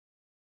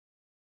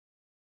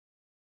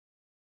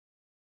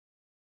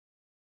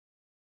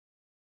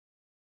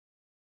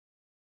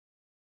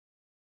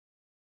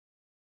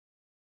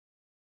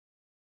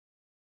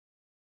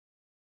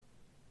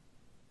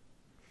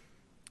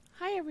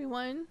Hi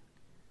everyone.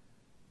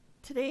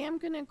 Today I'm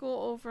going to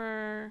go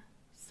over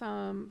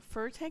some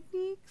fur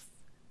techniques.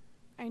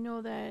 I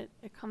know that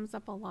it comes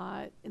up a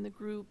lot in the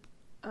group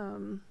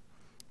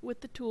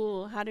with the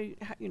tool. How do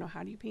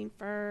you paint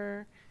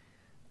fur?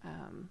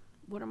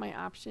 What are my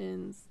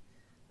options?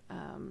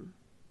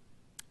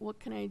 What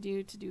can I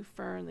do to do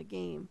fur in the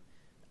game?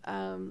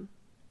 And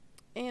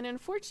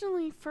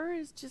unfortunately, fur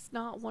is just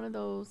not one of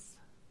those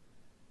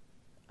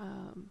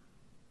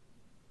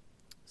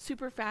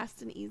super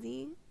fast and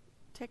easy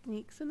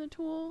techniques in the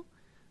tool,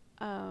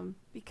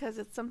 because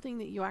it's something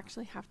that you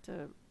actually have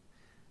to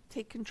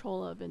take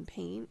control of and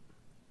paint.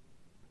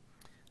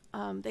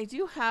 They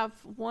do have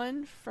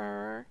one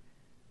fur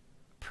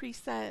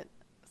preset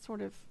sort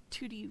of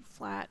 2D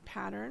flat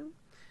pattern,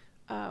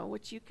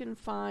 which you can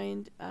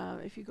find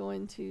if you go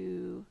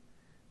into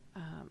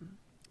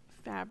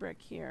fabric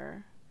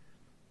here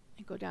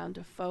and go down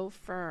to faux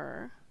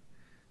fur.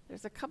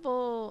 There's a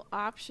couple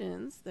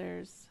options.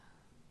 There's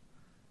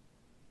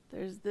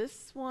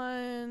this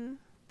one,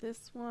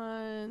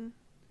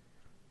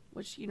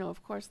 which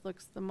of course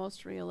looks the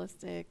most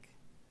realistic,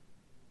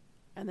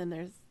 and then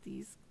there's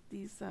these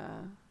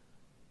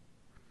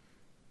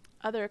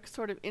other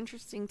sort of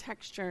interesting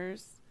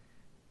textures,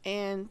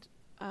 and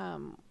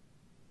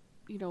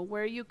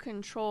where you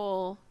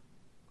control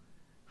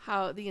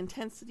how the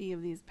intensity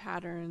of these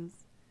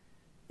patterns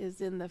is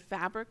in the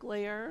fabric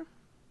layer,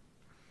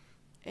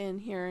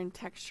 and here in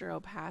texture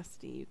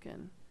opacity you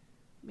can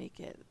make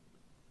it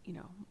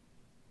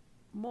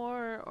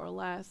more or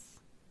less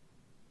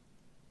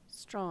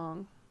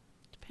strong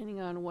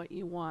depending on what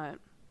you want.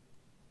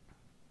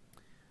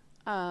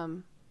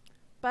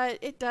 But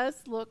it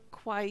does look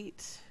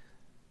quite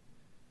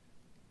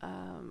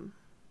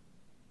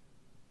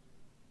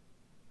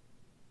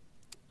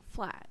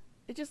flat.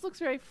 It just looks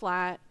very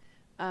flat.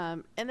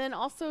 And then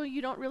also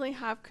you don't really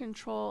have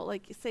control.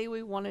 Like, say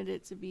we wanted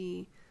it to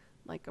be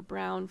like a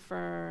brown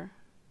fur,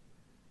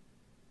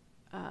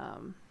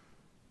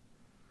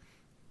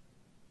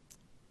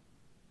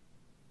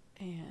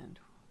 and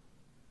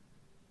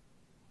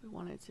we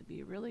want it to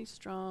be really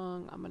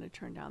strong. I'm going to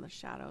turn down the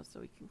shadow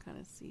so we can kind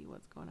of see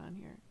what's going on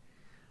here.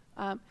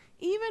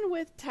 Even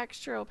with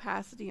texture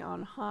opacity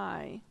on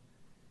high,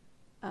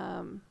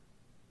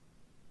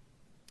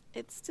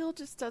 it still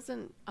just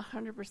doesn't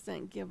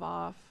 100% give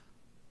off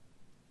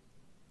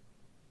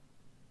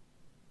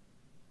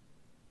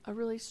a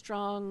really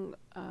strong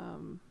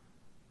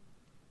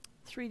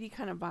 3D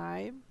kind of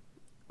vibe,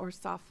 or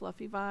soft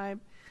fluffy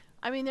vibe.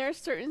 I mean, there are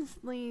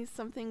certainly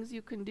some things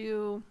you can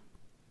do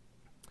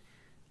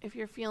if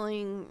you're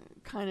feeling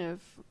kind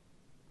of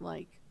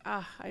like,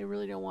 I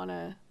really don't want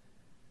to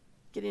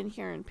get in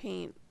here and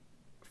paint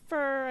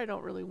fur. I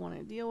don't really want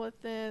to deal with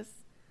this.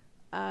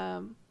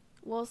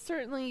 Well,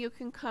 certainly you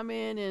can come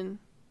in and,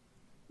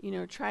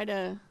 try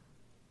to,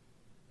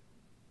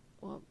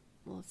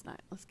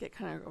 let's get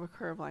kind of a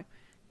curve line.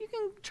 You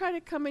can try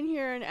to come in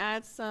here and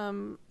add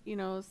some,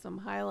 some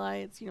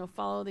highlights,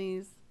 follow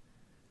these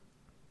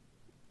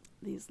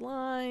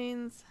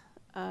lines.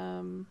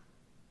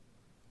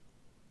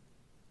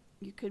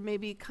 You could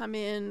maybe come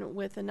in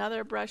with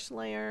another brush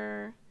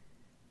layer,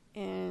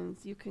 and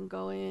you can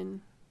go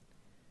in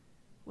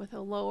with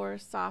a lower,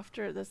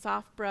 the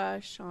soft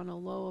brush on a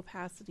low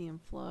opacity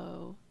and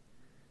flow,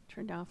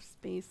 turned off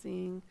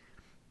spacing,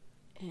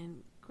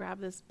 and grab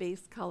this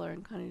base color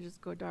and kind of just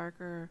go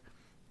darker.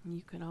 And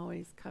you can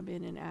always come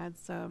in and add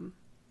some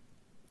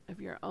of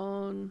your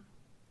own,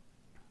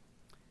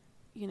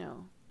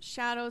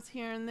 shadows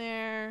here and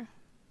there.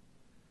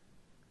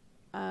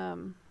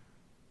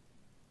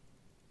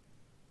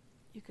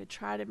 You could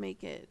try to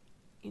make it,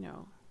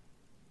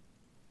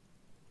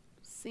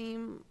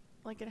 seem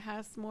like it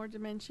has more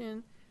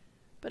dimension.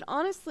 But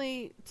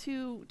honestly,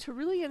 to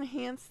really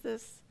enhance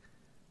this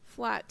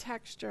flat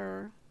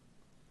texture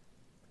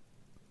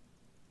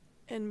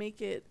and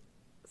make it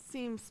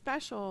seem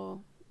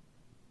special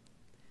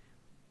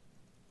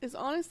is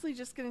honestly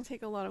just going to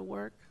take a lot of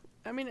work.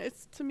 I mean,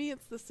 to me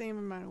it's the same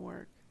amount of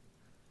work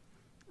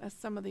as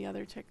some of the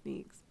other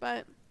techniques,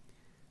 but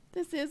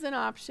this is an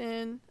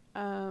option.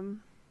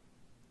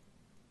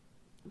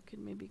 We could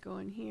maybe go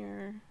in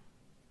here,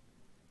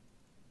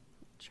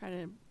 try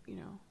to,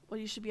 well,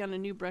 you should be on a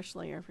new brush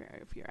layer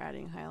if you're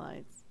adding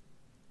highlights.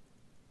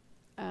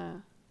 But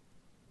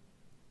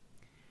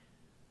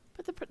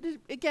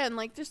again,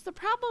 like, just the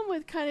problem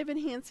with kind of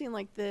enhancing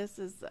like this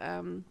is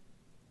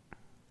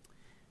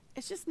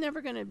it's just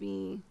never going to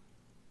be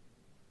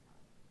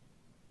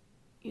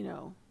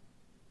 100%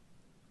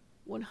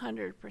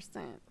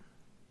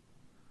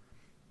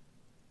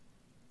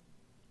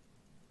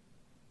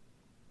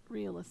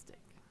 realistic.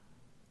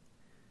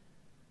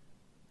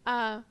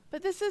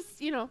 But this is,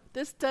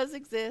 this does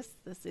exist.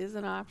 This is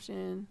an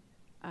option.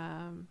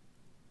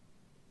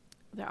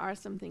 There are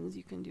some things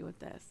you can do with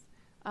this.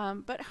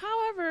 But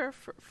however,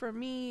 for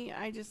me,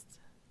 I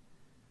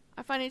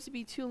find it to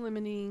be too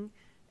limiting,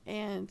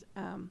 and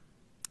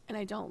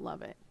I don't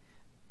love it.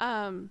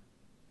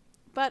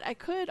 But I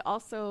could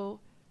also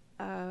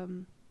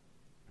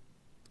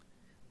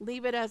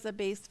leave it as a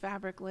base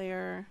fabric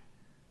layer,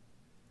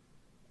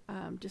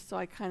 just so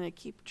I kind of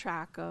keep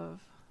track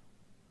of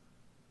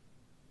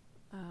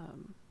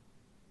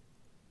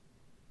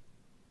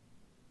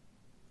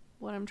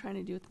what I'm trying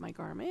to do with my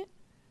garment.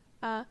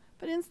 But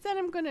instead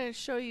I'm going to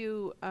show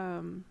you,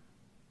 oh,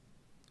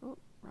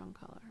 wrong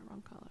color.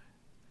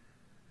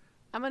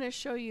 I'm going to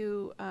show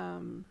you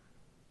how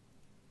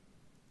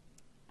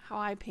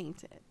I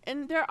paint it.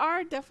 And there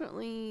are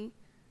definitely,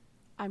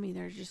 I mean,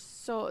 there's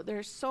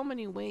so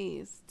many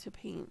ways to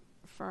paint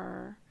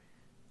fur.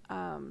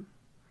 But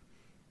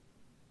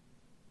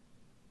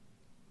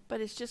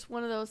it's just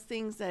one of those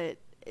things that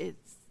it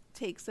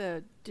takes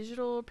a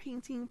digital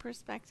painting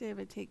perspective.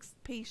 It takes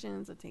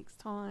patience. It takes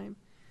time.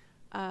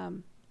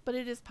 But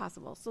it is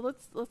possible. So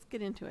let's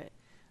get into it.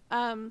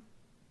 I'm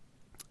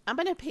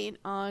going to paint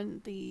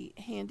on the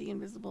handy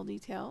invisible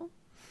detail.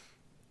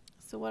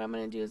 So what I'm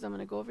going to do is I'm going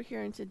to go over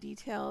here into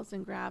details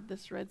and grab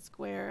this red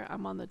square.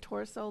 I'm on the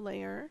torso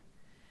layer,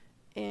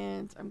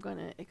 and I'm going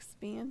to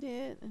expand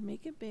it and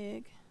make it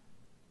big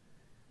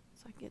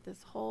so I get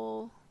this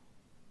whole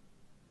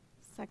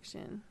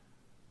section.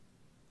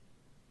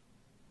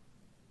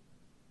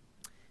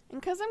 And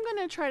because I'm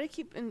going to try to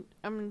keep I'm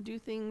going to do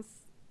things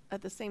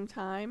at the same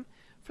time,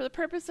 for the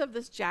purpose of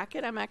this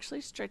jacket, I'm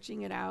actually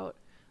stretching it out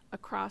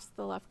across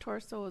the left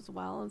torso as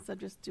well, instead of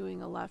just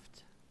doing a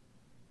left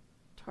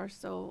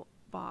torso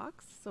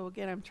box. So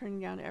again, I'm turning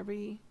down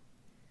everything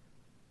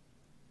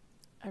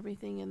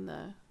in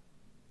the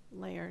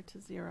layer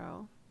to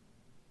 0.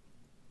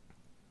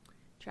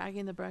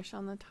 Dragging the brush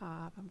on the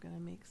top. I'm going to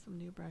make some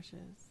new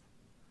brushes.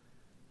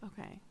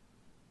 Okay.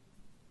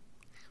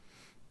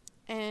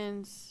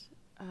 And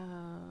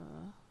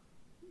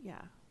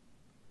yeah.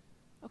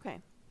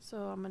 Okay. So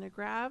I'm going to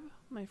grab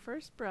my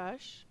first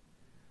brush.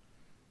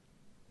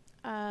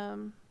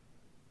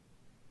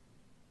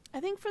 I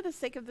think for the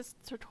sake of this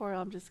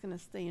tutorial, I'm just going to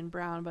stay in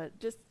brown, but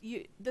just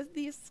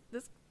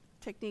this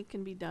technique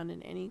can be done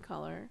in any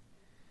color.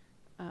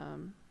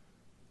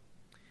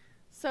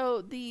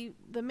 So the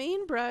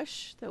main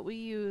brush that we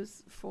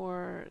use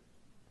for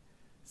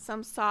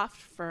some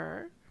soft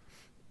fur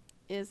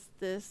is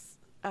this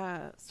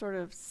sort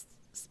of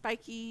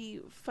spiky,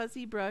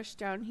 fuzzy brush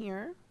down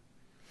here.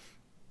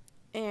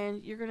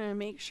 And you're going to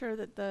make sure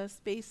that the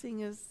spacing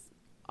is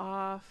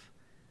off.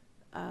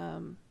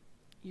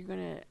 You're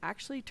going to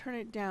actually turn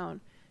it down,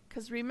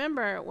 because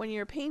remember, when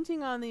you're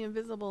painting on the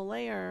invisible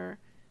layer,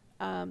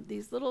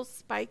 these little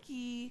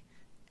spiky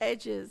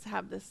edges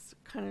have this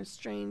kind of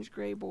strange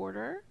gray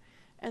border,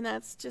 and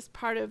that's just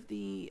part of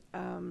the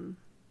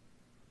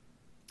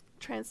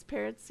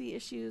transparency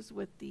issues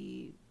with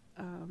the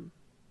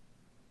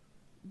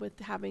with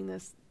having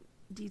this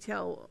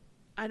detail.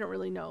 I don't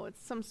really know.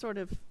 It's some sort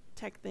of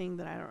tech thing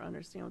that I don't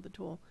understand with the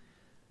tool,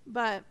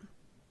 but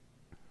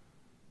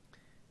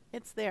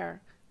it's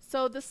there.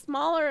 So the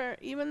smaller,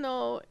 even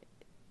though,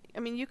 I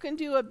mean, you can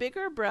do a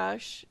bigger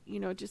brush, you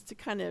know, just to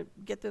kind of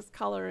get this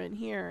color in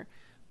here.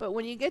 But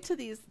when you get to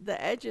the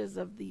edges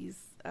of these,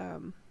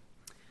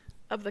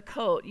 of the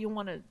coat, you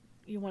want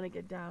to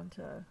get down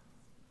to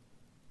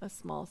a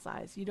small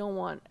size. You don't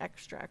want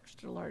extra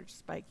large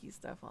spiky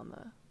stuff on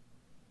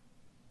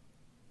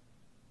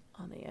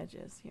the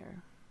edges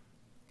here.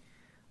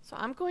 So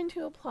I'm going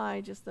to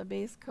apply just the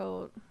base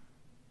coat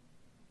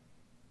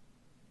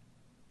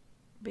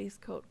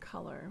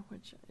color,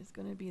 which is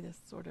going to be this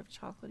sort of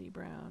chocolatey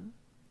brown,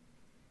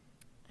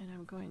 and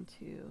I'm going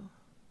to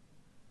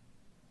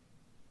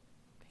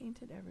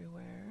paint it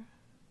everywhere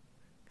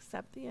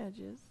except the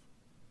edges.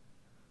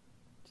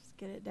 Just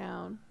get it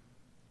down.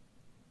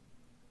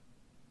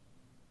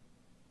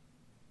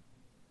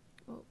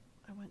 Oh,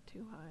 I went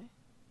too high.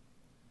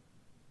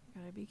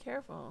 Gotta be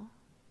careful,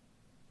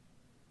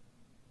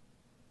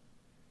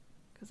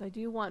 because I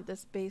do want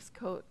this base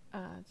coat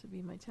to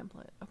be my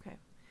template. Okay.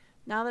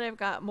 Now that I've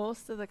got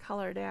most of the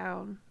color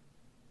down,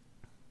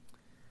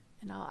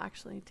 and I'll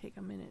actually take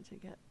a minute to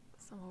get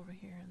some over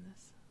here in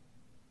this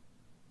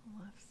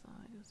left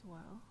side as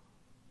well.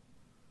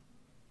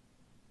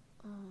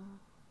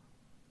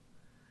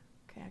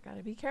 Okay, I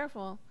gotta be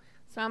careful.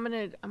 So I'm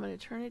gonna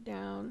turn it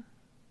down.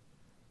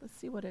 Let's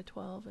see what a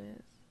 12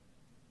 is.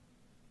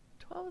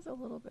 12 is a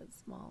little bit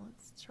small.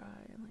 Let's try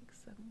like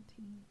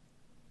 17.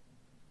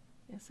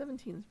 Yeah,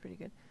 17 is pretty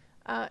good.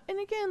 And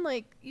again,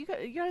 like, you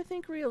gotta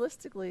think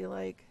realistically,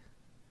 like,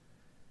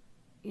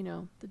 you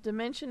know, the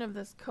dimension of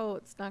this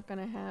coat's not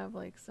gonna have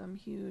like some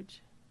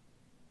huge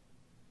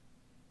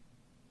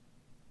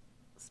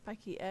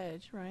spiky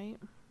edge, right?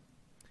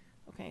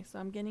 Okay, so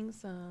I'm getting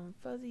some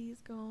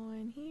fuzzies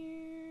going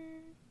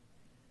here,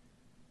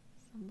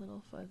 some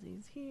little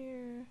fuzzies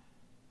here.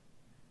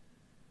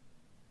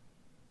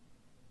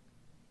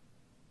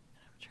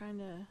 I'm trying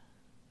to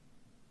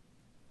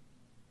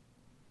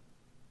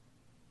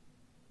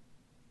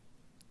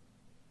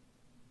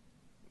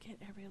get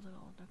every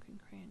little nook and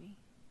cranny.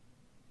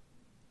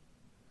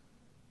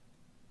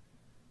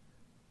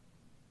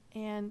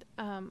 And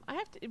I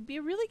have to be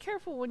really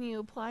careful when you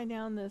apply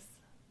down this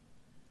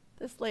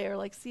layer.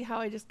 Like, see how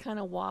I just kind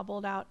of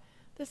wobbled out?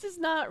 This is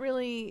not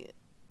really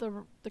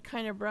the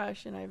kind of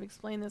brush, and I've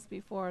explained this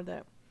before,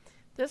 that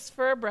this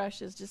fur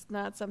brush is just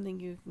not something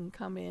you can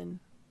come in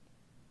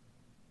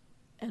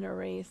and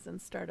erase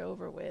and start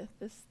over with.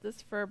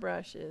 This fur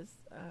brush is,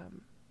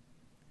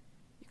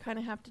 you kind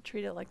of have to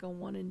treat it like a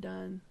one and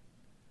done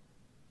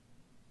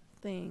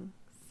thing.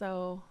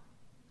 So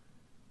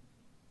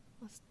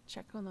let's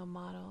check on the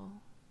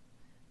model.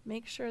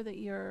 Make sure that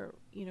you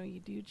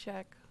do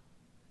check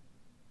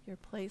your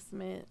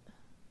placement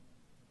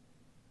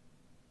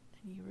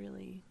and you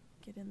really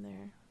get in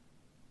there.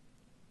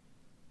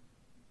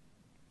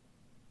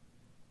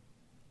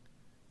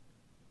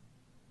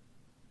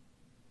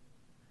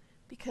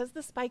 Because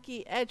the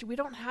spiky edge, we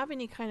don't have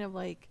any kind of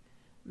like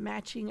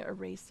matching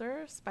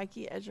eraser,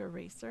 spiky edge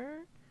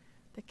eraser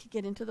that could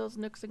get into those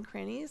nooks and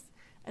crannies,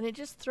 and it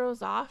just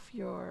throws off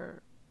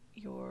your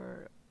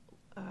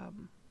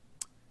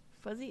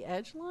fuzzy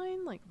edge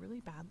line like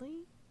really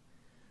badly.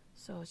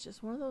 So it's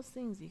just one of those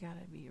things you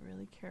gotta be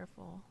really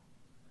careful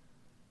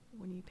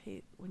when you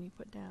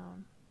put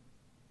down.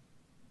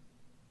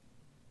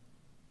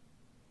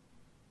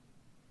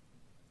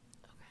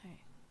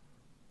 Okay.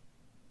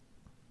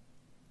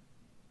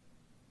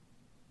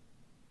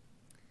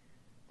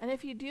 And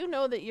if you do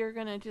know that you're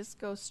gonna just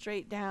go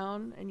straight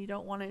down and you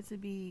don't want it to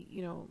be,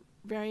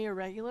 very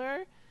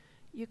irregular,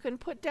 you can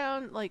put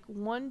down like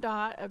one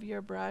dot of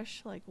your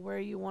brush, like where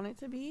you want it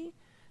to be,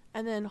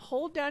 and then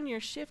hold down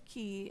your shift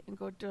key and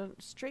go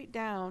straight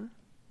down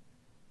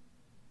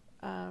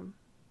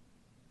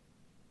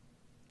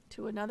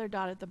to another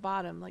dot at the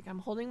bottom. Like I'm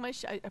holding my,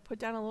 I put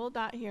down a little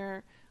dot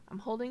here, I'm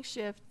holding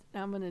shift,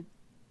 now I'm gonna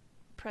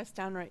press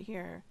down right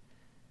here.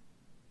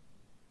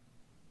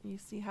 You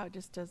see how it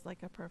just does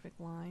like a perfect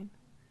line?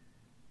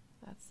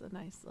 That's a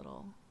nice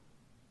little,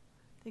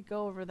 they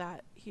go over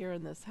that here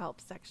in this help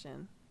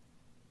section.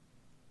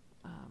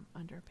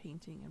 Under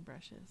painting and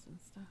brushes and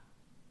stuff.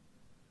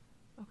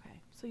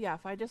 Okay, so yeah,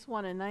 if I just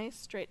want a nice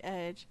straight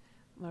edge,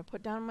 I'm going to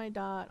put down my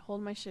dot,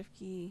 hold my shift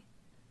key,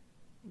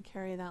 and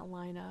carry that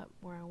line up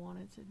where I want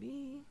it to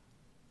be.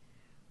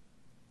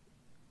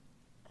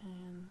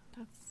 And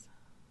that's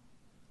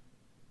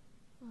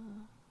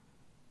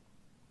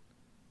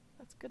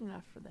good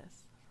enough for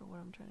this, for what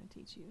I'm trying to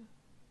teach you.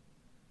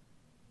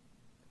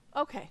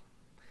 Okay,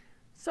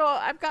 so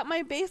I've got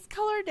my base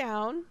color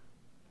down.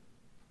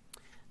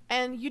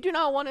 And you do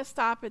not want to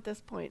stop at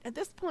this point. At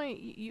this point,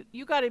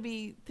 you got to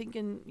be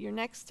thinking your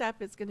next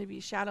step is going to be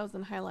shadows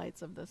and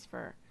highlights of this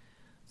fur.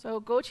 So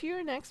go to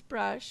your next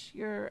brush.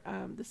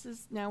 This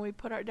is now we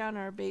put down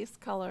our base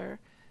color.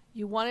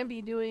 You want to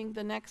be doing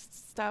the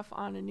next stuff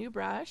on a new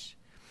brush.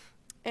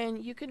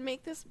 And you can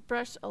make this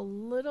brush a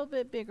little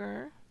bit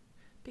bigger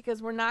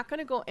because we're not going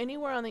to go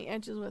anywhere on the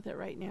edges with it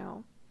right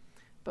now.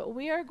 But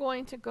we are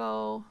going to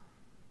go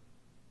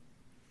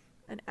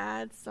and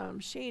add some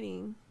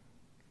shading.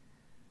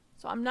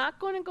 So I'm not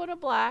going to go to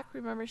black.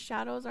 Remember,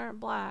 shadows aren't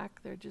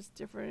black. They're just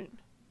different,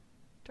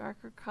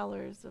 darker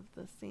colors of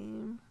the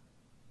same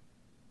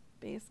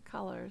base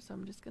color. So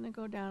I'm just going to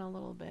go down a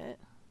little bit.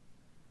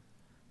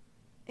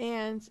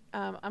 And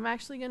I'm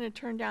actually going to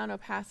turn down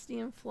opacity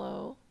and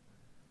flow.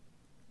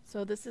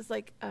 So this is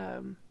like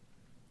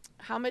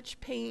how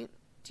much paint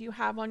do you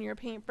have on your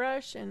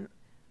paintbrush and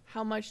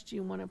how much do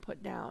you want to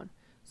put down.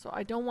 So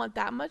I don't want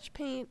that much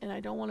paint and I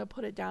don't want to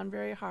put it down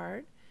very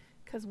hard,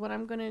 because what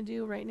I'm going to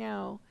do right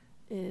now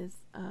is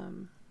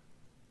kind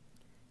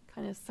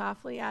of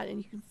softly add, and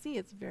you can see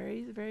it's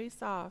very, very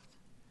soft,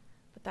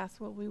 but that's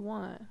what we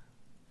want.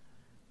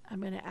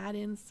 I'm going to add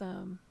in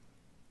some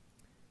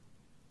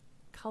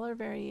color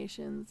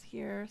variations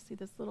here. See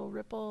this little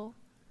ripple?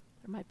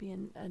 There might be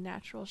a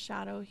natural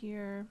shadow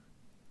here.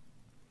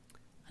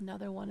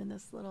 Another one in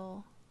this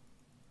little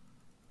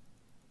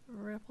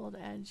rippled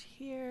edge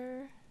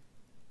here.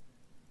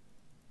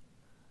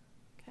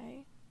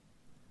 Okay.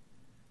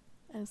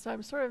 And so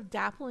I'm sort of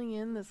dappling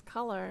in this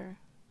color,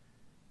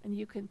 and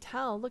you can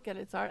tell, look at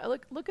its art.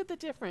 Look at the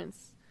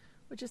difference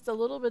with just a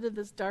little bit of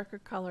this darker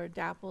color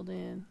dappled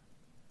in.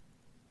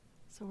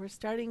 So we're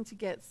starting to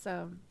get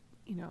some,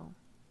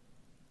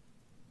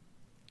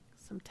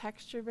 some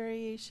texture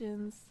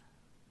variations.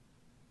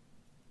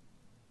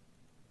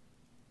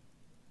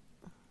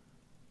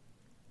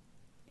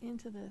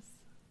 Into this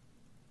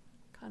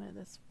kind of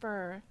this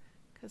fur,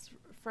 because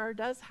fur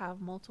does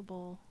have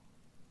multiple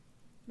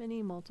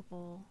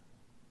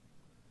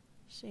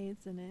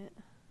shades in it.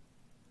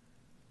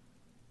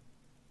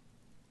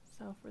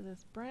 So for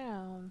this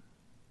brown,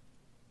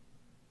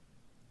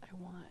 I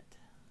want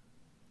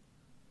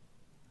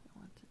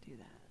to do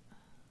that.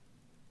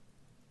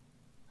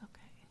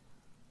 Okay.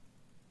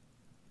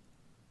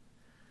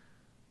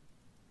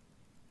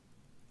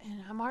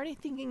 And I'm already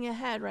thinking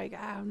ahead, right?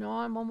 I know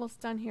I'm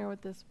almost done here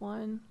with this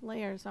one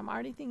layer, so I'm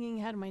already thinking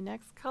ahead of my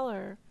next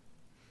color.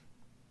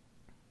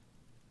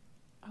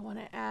 I want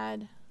to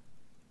add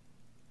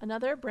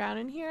another brown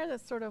in here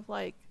that's sort of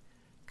like,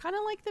 kind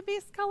of like the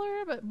base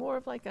color, but more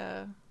of like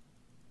a,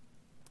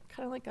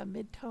 kind of like a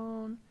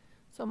mid-tone.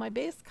 So my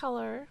base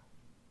color,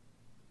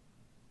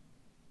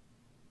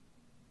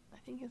 I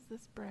think it's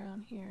this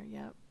brown here.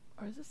 Yep.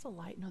 Or is this a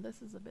light? No,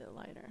 this is a bit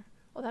lighter.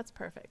 Oh, that's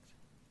perfect.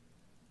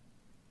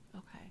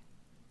 Okay.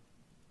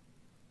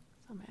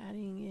 So I'm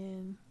adding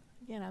in,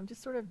 again, I'm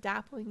just sort of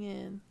dappling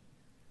in.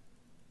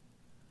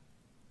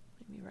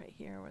 Maybe right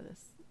here where this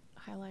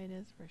highlight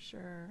is for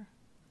sure.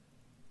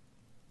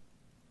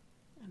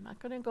 I'm not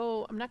going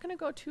to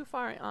go too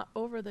far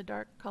over the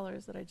dark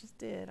colors that I just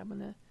did. I'm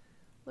going to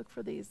look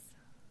for these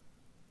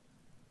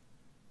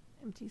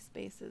empty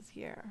spaces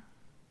here.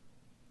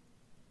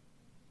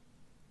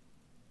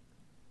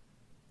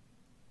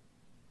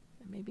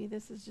 And maybe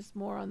this is just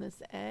more on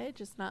this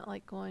edge. It's not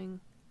like going,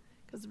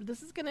 because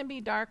this is going to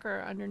be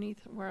darker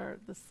underneath where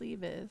the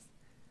sleeve is.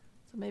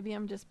 So maybe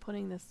I'm just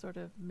putting this sort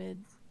of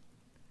mid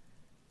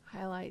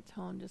highlight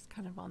tone just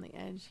kind of on the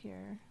edge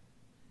here.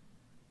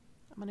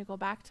 I'm going to go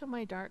back to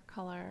my dark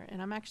color,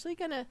 and I'm actually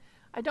going to,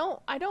 I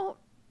don't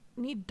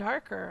need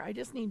darker, I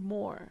just need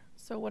more.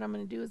 So what I'm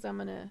going to do is I'm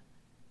going to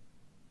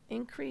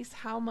increase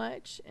how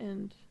much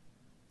and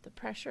the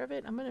pressure of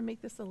it. I'm going to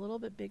make this a little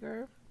bit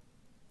bigger.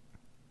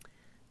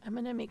 I'm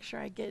going to make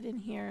sure I get in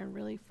here and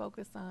really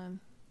focus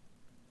on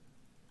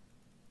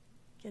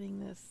getting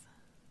this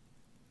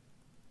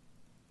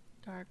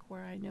dark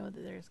where I know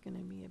that there's going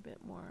to be a bit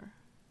more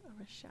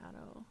of a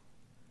shadow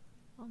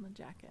on the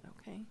jacket,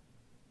 okay?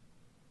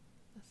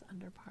 This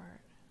under part.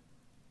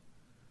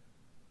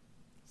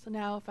 So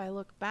now if I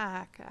look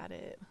back at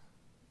it,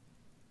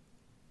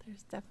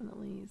 there's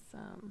definitely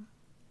some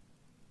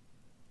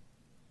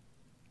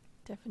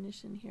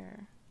definition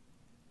here.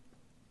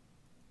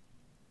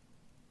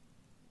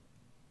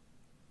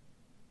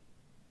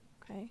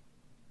 Okay.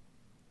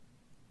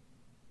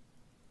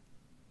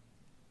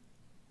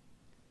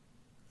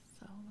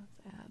 So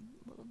let's add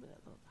a little bit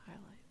of those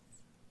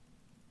highlights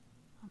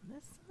on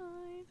this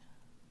side.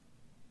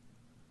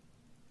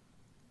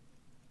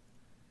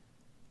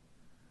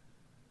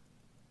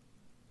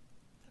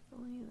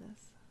 Definitely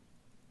this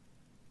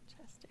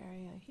chest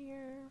area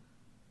here.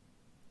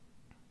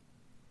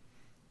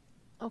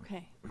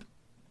 Okay.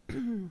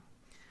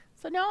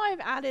 So now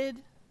I've added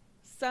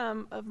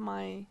some of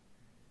my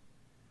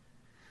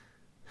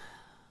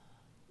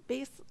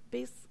base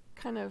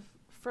kind of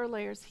fur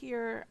layers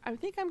here. I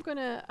think I'm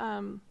gonna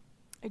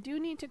I do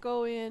need to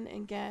go in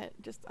and get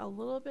just a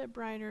little bit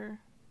brighter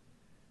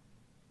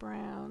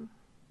brown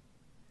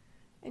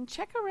and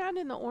check around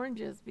in the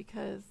oranges,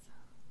 because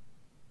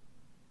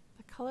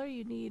the color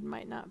you need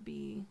might not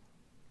be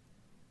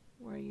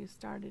where you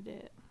started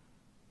it.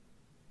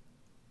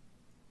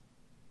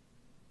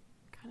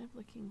 Kind of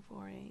looking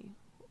for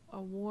a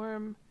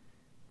warm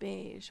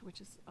beige, which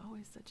is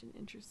always such an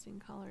interesting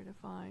color to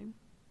find.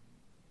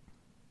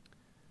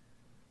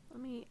 Let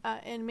me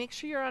and make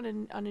sure you're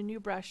on a new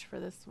brush for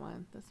this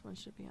one. This one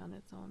should be on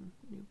its own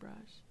new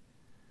brush.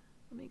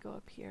 Let me go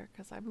up here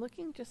because I'm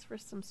looking just for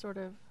some sort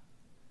of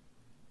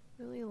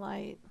really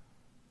light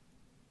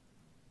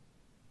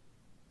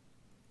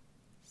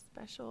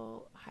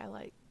special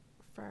highlight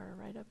fur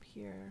right up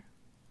here,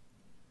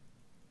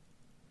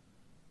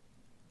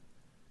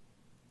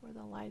 where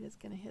the light is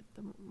going to hit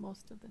the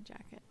most of the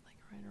jacket, like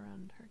right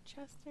around her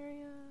chest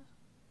area.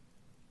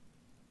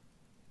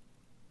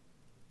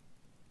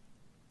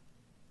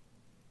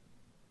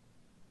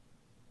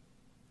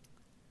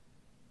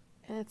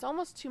 And it's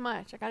almost too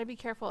much. I got to be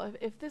careful.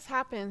 If this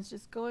happens,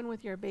 just go in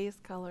with your base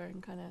color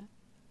and kind of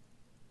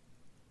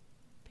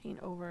paint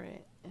over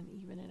it and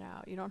even it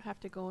out. You don't have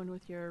to go in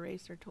with your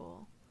eraser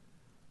tool.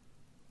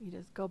 You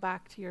just go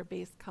back to your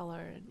base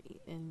color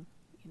and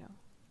you know,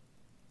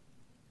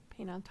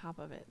 paint on top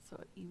of it so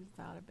it evens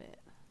out a bit.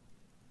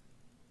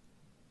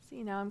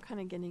 See, now I'm kind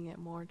of getting it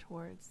more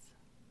towards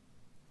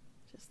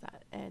just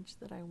that edge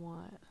that I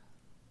want.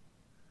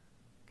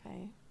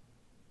 Okay.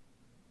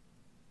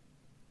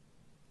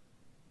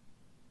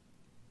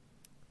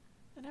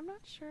 And I'm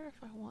not sure if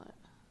I want.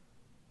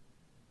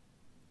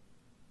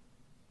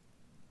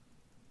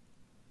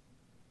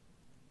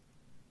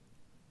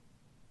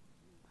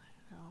 I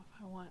don't know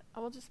if I want.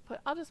 I'll just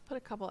put a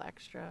couple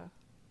extra.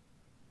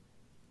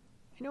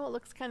 I know it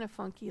looks kind of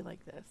funky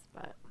like this,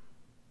 but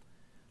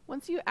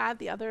once you add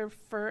the other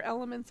fur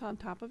elements on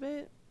top of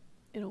it,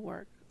 it'll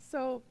work.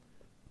 So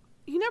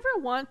you never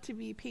want to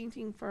be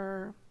painting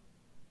fur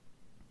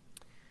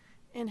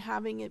and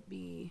having it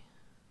be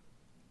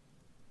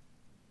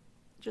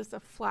just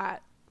a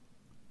flat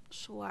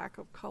shellac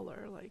of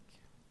color. Like,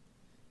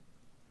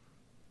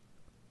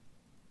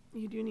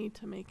 you do need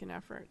to make an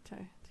effort to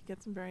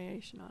get some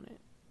variation on it.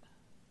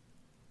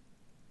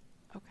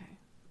 Okay.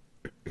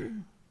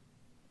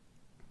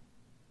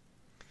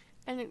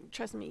 And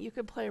trust me, you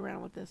could play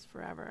around with this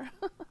forever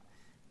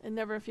and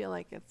never feel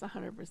like it's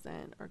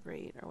 100% or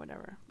great or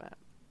whatever. But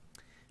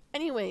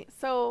anyway,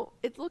 so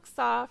it looks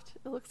soft.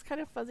 It looks kind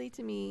of fuzzy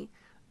to me.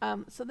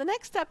 So the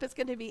next step is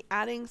going to be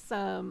adding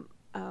some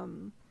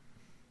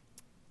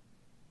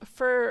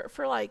for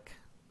like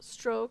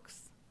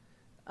strokes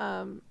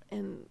and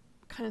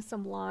kind of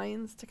some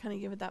lines to kind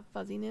of give it that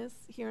fuzziness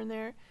here and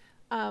there.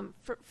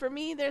 For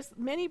me, there's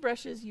many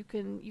brushes. You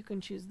can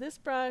choose this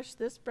brush,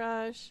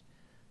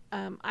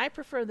 I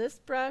prefer this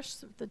brush,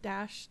 the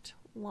dashed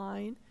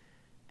line,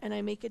 and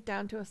I make it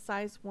down to a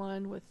size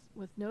 1 with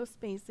no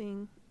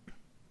spacing.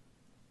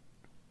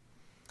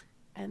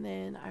 And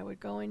then I would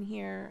go in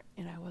here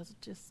and I was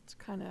just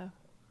kind of,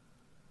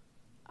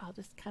 I'll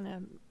just kind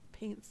of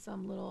paint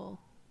some lines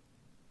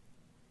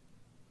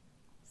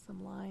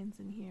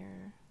in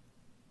here.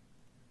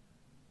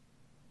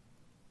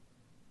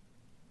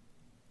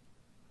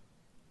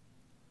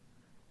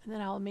 And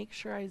then I'll make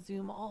sure I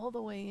zoom all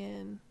the way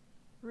in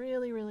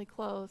really, really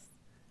close.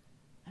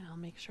 And I'll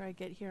make sure I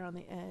get here on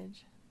the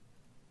edge.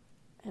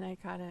 And I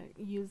kind of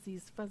use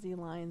these fuzzy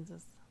lines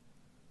as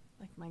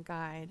like my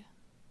guide.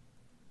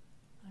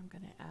 I'm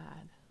going to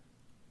add.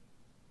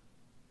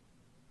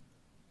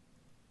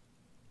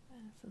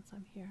 And since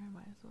I'm here, I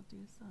might as well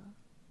do some.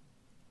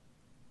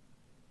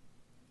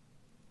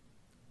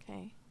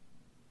 Okay.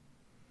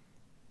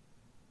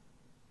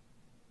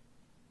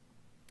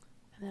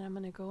 And then I'm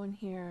going to go in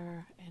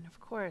here, and of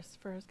course,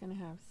 first going to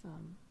have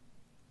some,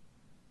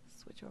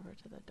 switch over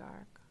to the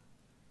dark.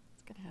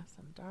 It's going to have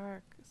some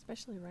dark,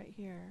 especially right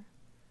here.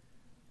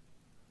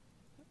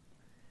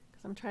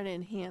 Because I'm trying to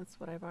enhance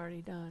what I've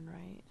already done,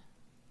 right?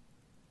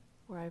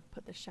 Where I've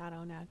put the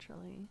shadow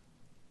naturally.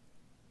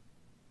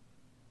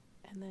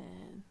 And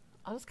then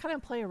I'll just kind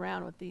of play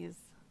around with these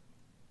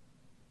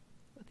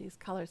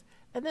colors.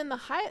 And then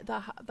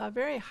the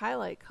very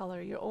highlight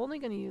color, you're only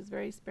going to use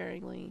very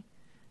sparingly,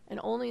 and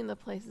only in the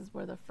places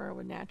where the fur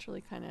would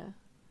naturally kind of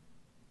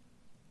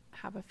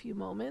have a few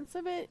moments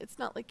of it. It's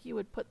not like you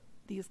would put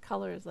these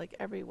colors like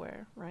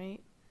everywhere,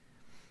 right?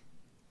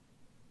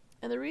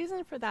 And the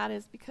reason for that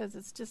is because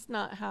it's just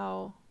not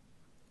how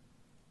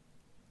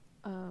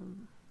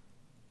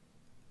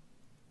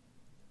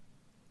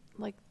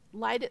like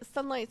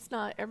sunlight's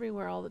not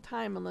everywhere all the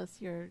time unless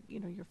you're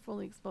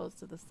fully exposed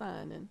to the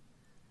sun. And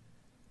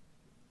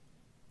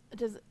it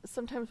does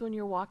sometimes when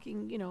you're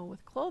walking,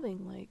 with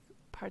clothing, like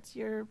parts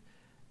of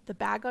the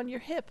bag on your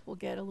hip will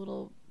get a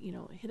little,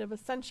 hit of a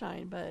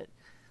sunshine, but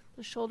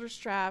the shoulder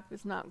strap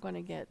is not going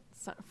to get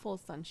full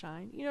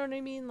sunshine. You know what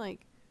I mean?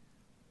 Like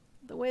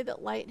the way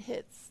that light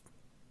hits,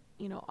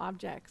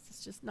 objects,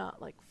 it's just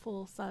not like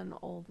full sun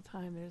all the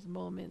time. There's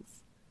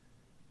moments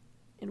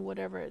in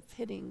whatever it's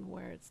hitting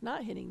where it's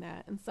not hitting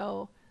that. And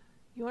so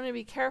you want to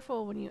be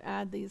careful when you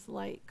add these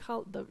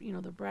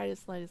the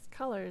brightest, lightest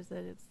colors,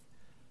 that it's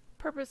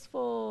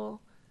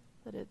purposeful,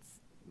 that it's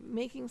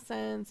making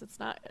sense. It's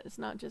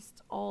not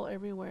just all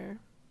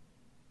everywhere.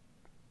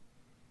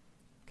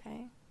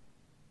 Okay.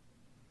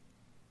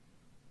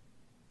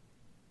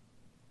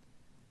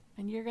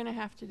 And you're going to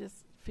have to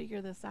just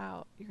figure this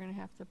out. You're going to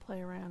have to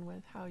play around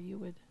with how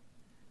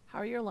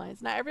are your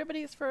lines. Not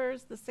everybody's fur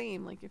is the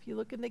same. Like if you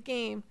look in the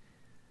game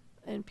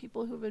and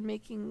people who've been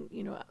making,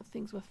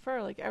 things with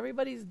fur, like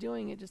everybody's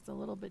doing it just a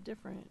little bit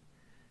different,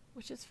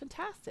 which is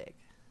fantastic.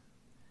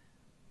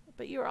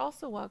 But you're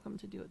also welcome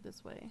to do it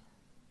this way.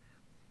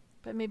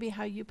 But maybe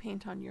how you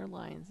paint on your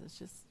lines is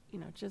just,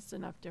 just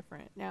enough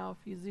different. Now,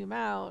 if you zoom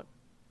out,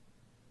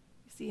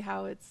 you see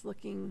how it's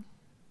looking,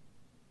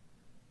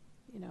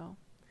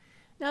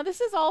 Now,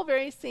 this is all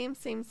very same.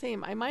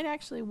 I might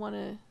actually want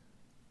to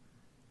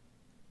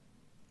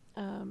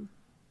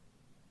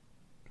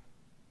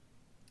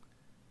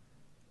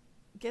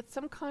get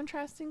some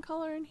contrasting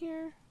color in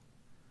here.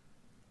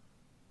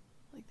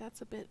 Like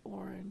that's a bit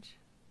orange.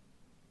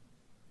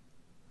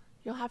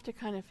 You'll have to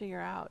kind of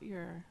figure out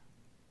your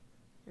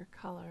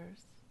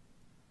colors.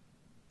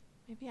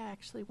 Maybe I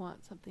actually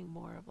want something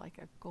more of like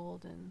a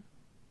golden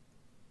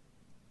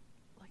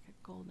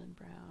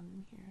brown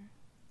in here.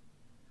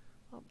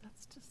 Oh,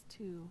 that's just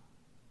too,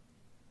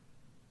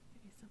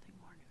 maybe something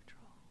more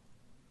neutral,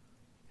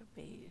 like a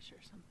beige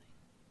or something.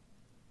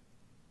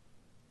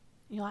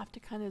 You'll have to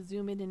kind of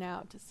zoom in and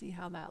out to see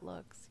how that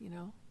looks,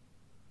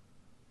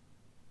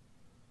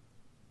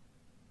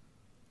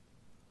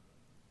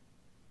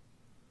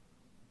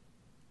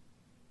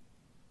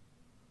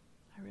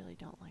 I really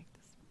don't like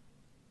this.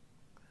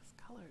 This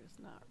color is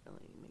not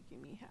really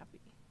making me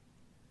happy.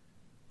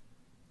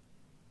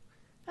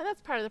 And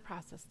that's part of the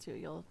process too.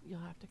 You'll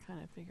have to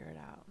kind of figure it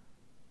out.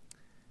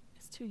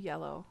 It's too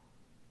yellow.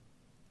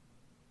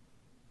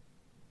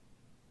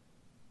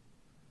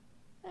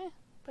 But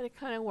it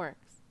kind of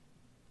works.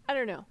 I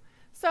don't know.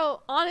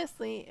 So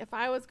honestly, if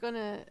I was going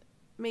to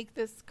make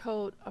this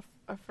coat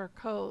a fur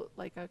coat,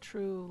 like a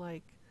true,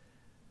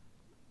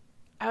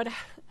 I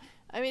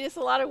mean, it's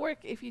a lot of work.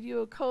 If you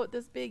do a coat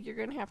this big, you're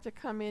going to have to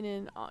come in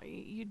and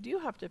you do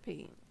have to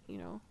paint,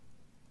 the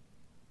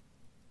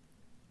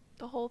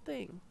whole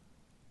thing.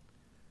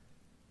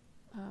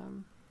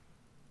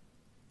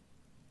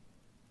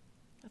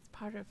 That's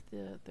part of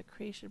the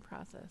creation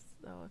process,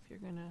 though. If you're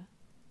going to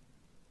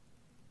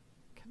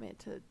commit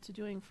to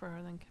doing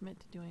fur, then commit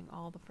to doing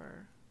all the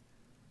fur,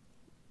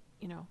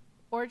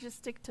 or just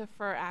stick to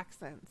fur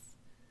accents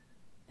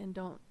and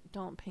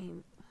don't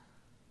paint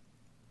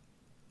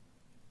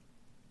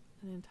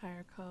an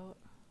entire coat.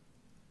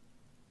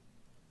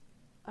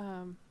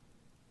 And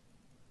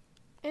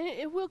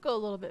it will go a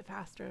little bit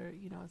faster,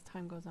 as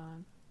time goes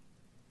on.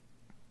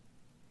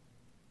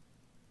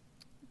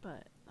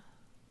 but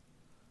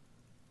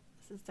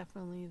this is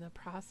definitely the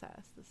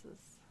process. This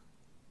is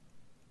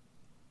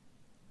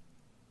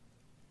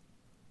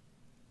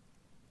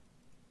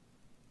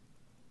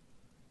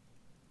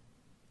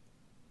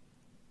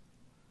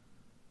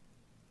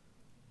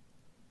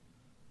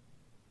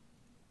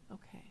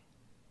okay.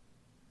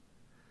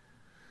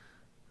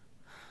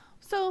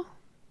 So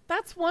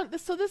that's one.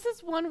 So this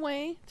is one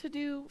way to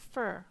do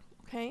fur.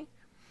 Okay.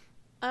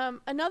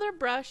 Another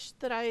brush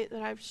that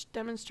I've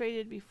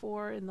demonstrated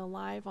before in the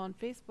live on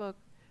Facebook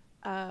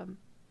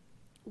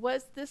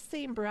was this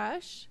same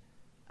brush,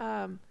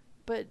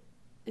 but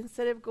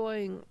instead of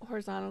going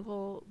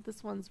horizontal,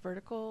 this one's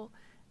vertical,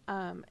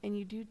 and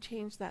you do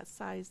change that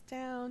size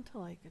down to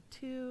like a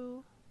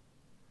 2.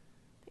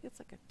 I think it's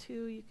like a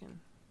 2. You can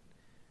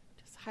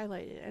just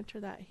highlight it, enter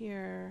that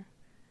here.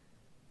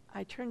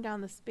 I turn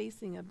down the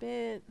spacing a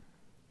bit.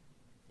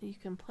 You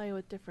can play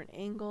with different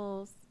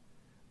angles.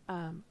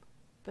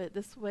 But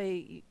this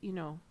way, you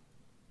know,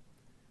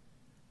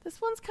 this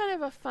one's kind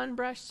of a fun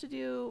brush to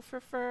do for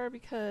fur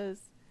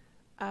because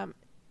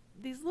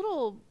these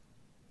little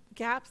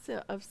gaps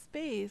of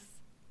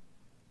space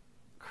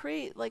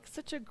create like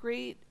such a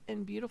great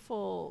and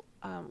beautiful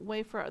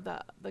way for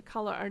the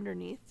color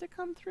underneath to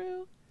come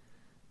through.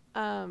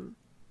 And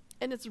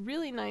it's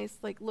really nice,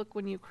 like look,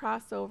 when you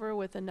cross over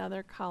with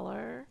another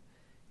color,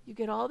 you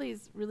get all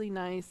these really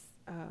nice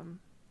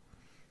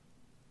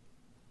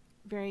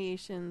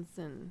variations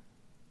and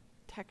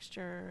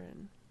texture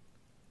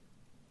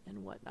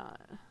and whatnot.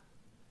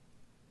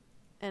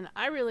 And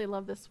I really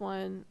love this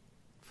one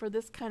for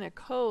this kind of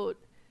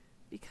coat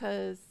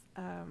because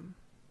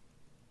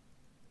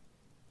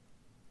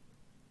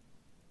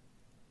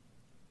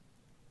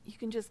you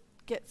can just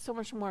get so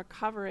much more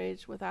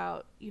coverage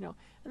without, you know,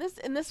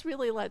 and this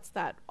really lets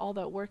that all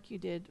that work you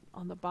did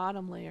on the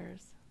bottom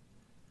layers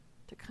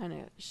to kind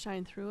of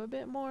shine through a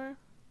bit more.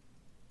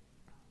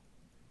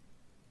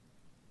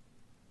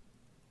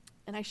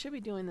 And I should be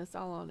doing this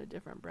all on a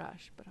different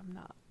brush, but I'm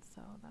not,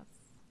 so that's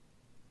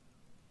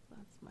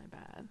my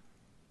bad.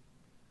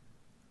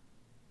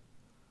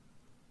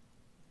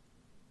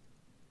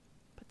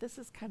 But this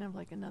is kind of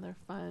like another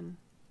fun,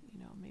 you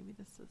know, maybe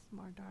this is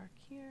more dark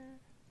here.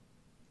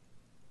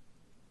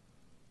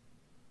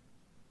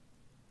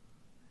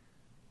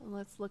 And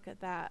let's look at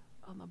that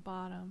on the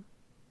bottom.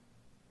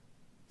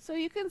 So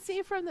you can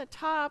see from the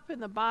top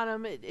and the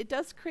bottom, it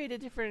does create a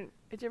different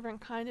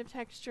kind of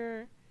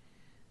texture.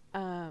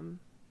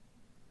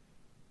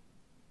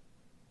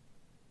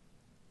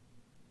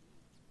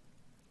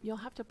 You'll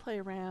have to play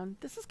around.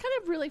 This is kind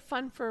of really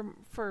fun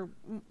for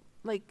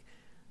like,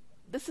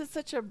 this is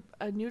such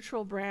a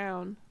neutral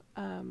brown.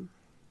 I'm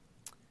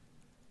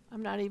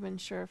not even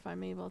sure if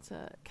I'm able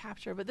to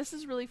capture, but this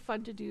is really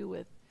fun to do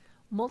with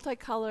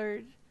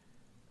multicolored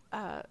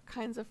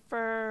kinds of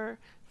fur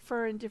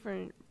in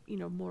different, you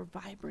know, more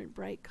vibrant,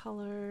 bright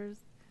colors,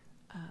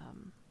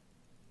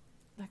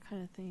 that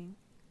kind of thing.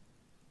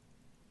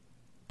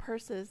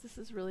 Purses, this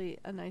is really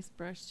a nice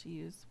brush to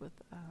use with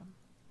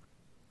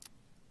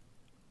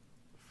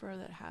fur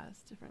that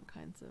has different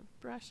kinds of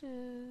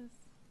brushes.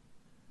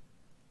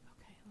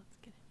 Okay, let's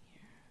get in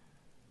here.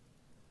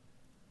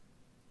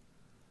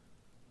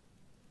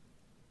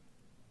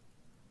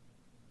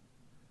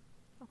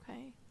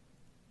 Okay.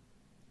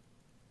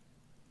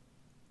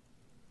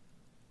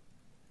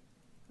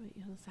 But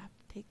you'll just have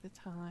to take the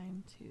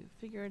time to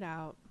figure it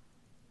out.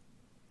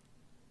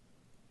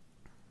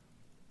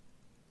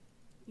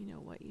 You know,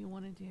 what you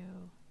want to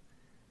do.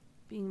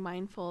 Being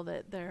mindful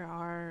that there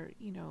are,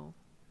 you know,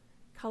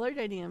 color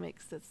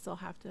dynamics that still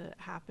have to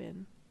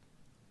happen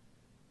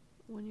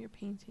when you're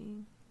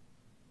painting.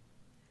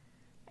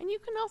 And you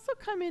can also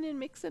come in and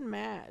mix and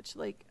match.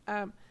 Like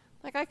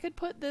I could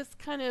put this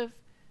kind of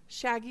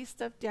shaggy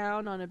stuff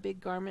down on a big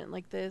garment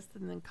like this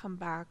and then come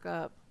back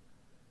up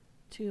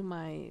to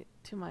my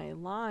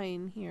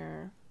line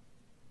here.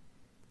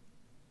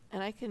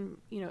 And I can,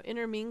 you know,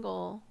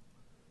 intermingle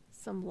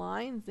some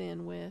lines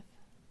in with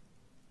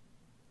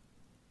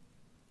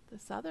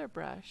this other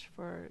brush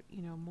for,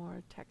 you know,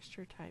 more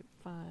texture type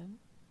fun.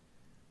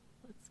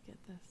 Let's get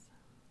this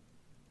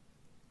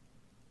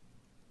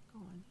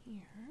going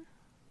here.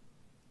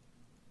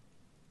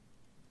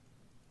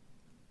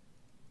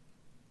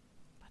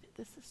 But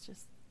this is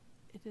just,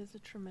 it is a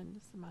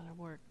tremendous amount of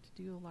work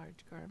to do a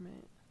large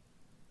garment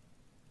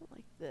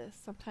like this.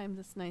 Sometimes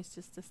it's nice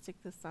just to stick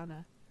this on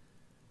a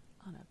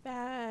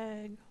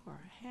bag or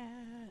a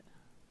hat.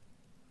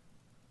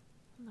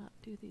 Not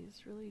do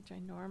these really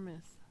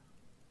ginormous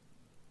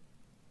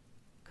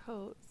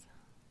coats.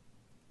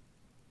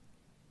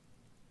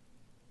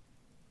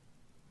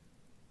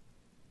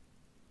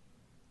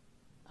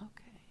 Okay.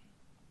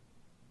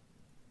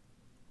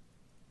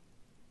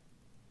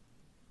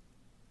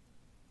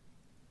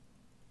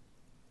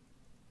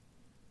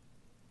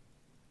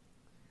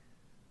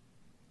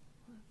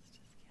 Let's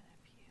just get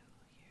a few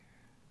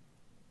here.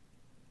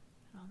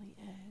 And on the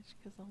edge,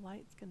 because the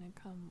light's going to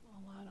come a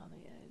lot on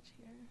the edge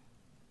here.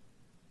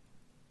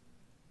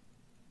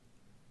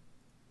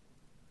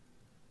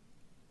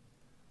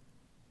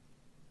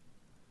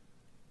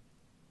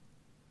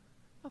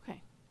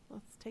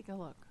 take a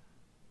look.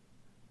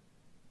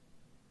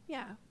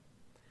 Yeah.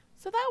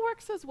 So that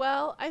works as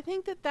well. I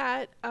think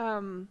that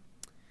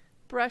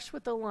brush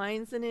with the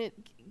lines in it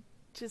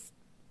just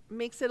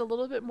makes it a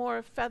little bit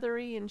more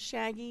feathery and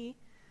shaggy.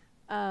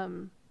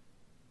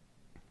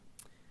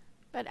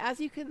 But as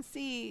you can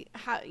see,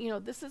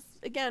 this is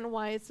again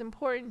why it's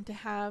important to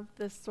have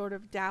this sort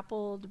of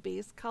dappled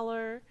base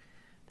color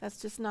that's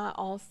just not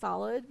all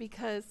solid,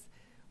 because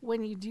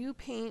when you do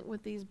paint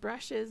with these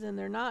brushes and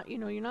they're not,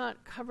 you're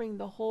not covering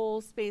the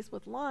whole space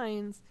with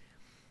lines,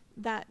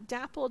 that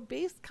dappled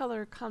base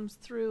color comes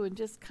through and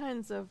just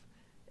kinds of,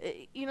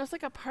 it's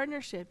like a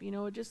partnership,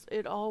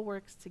 it all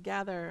works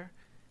together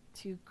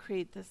to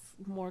create this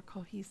more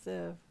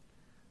cohesive,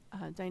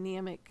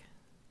 dynamic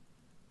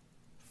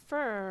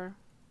fur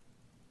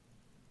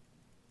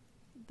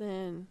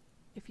than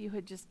if you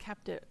had just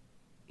kept it,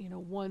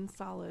 one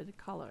solid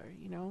color,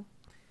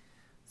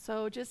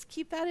 So just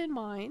keep that in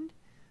mind.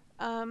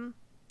 And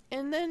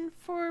then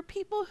for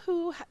people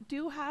who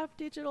do have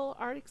digital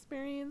art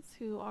experience,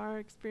 who are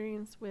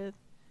experienced with,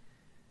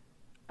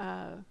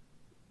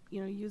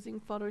 using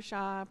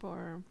Photoshop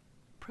or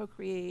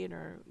Procreate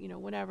or,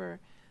 whatever,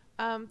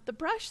 the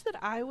brush that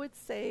I would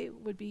say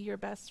would be your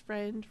best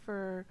friend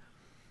for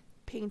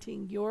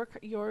painting your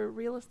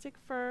realistic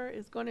fur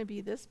is going to be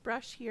this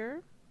brush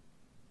here.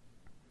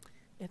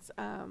 It's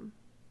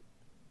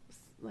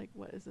like,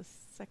 what is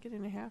this,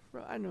 2.5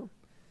 row? I don't know.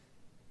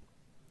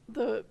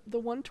 The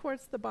one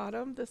towards the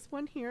bottom, this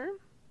one here.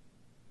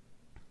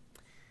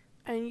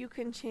 And you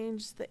can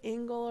change the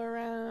angle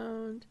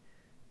around.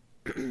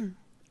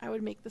 I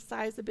would make the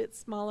size a bit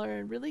smaller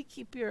and really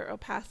keep your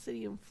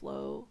opacity and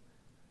flow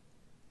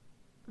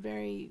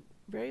very,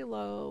 very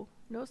low,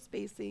 no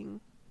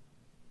spacing.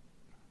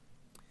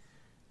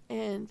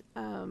 And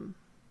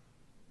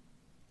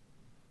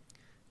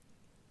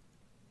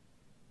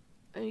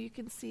you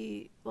can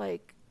see,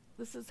 like,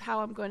 this is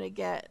how I'm going to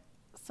get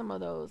some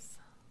of those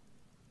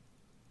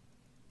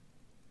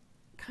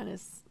kind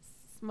of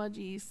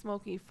smudgy,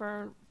 smoky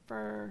fur,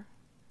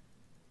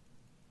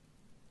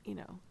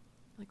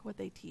 like what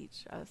they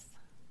teach us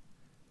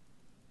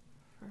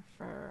for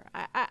fur.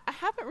 I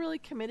haven't really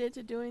committed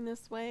to doing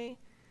this way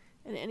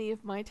in any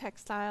of my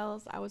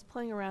textiles. I was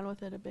playing around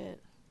with it a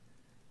bit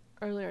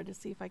earlier to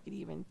see if I could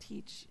even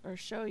teach or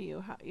show you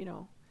how,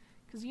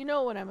 because you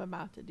know what I'm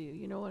about to do,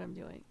 you know what I'm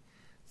doing.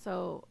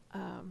 So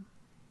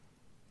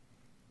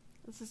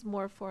this is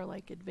more for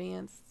like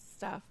advanced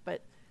stuff,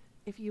 but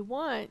if you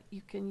want,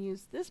 you can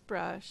use this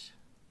brush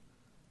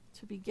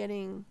to be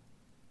getting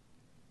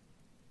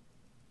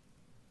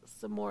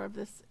some more of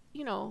this,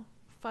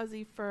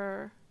 fuzzy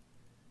fur.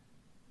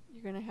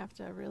 You're going to have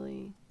to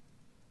really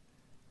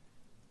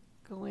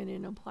go in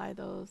and apply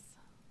those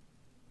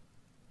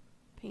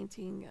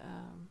painting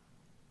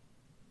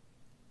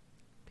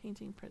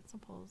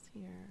principles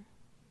here.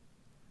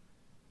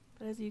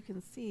 But as you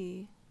can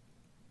see,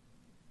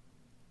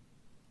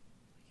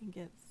 we can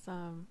get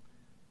some,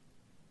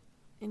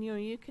 and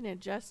you can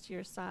adjust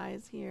your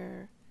size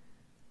here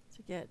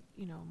to get,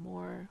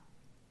 more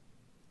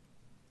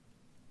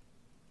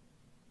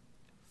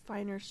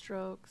finer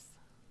strokes.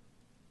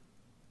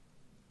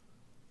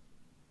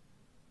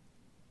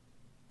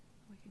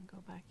 We can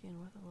go back in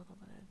with a little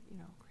bit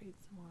of, create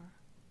some more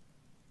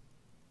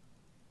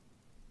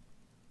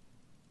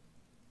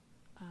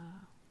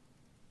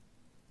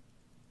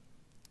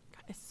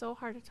it's so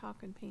hard to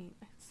talk and paint.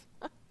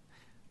 I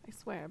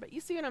swear. But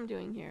you see what I'm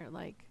doing here.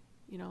 Like,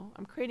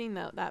 I'm creating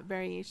that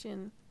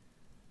variation,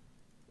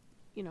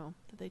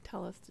 that they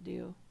tell us to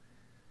do.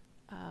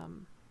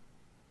 And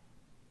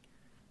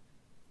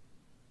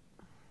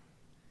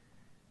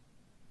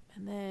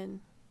then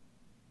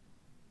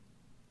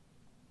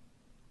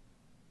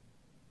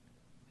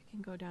we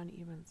can go down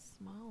even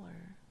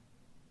smaller.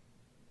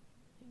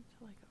 I think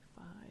to like a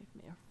 5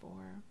 or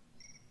 4.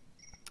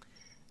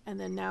 And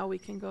then now we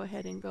can go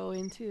ahead and go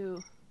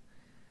into,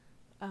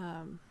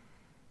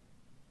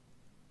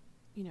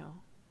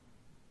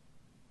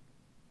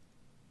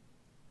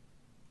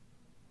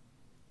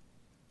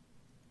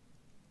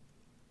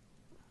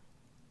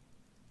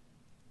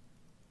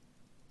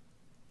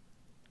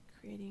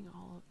 creating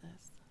all of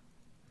this.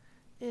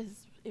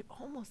 It's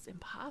almost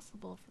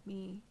impossible for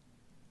me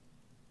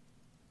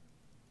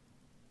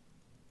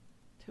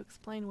to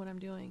explain what I'm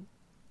doing.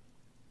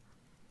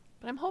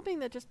 But I'm hoping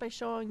that just by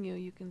showing you,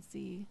 you can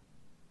see,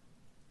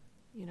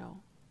 you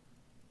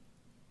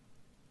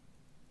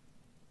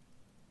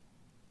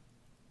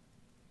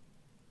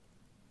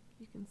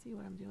can see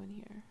what I'm doing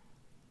here.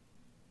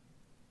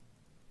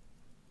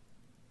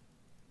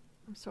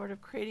 I'm sort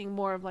of creating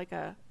more of like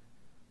a,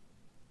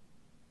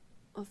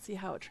 let's see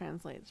how it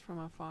translates from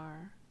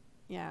afar.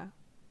 Yeah.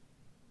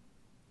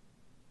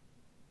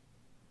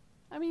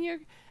 I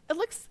mean, it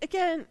looks,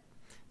 again,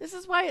 this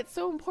is why it's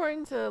so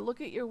important to look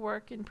at your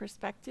work in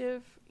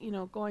perspective,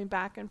 going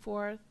back and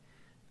forth.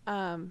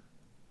 Because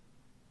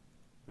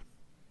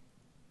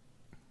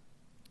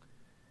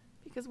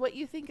what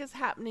you think is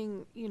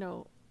happening,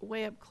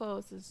 way up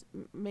close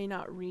may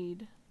not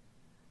read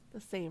the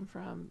same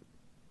from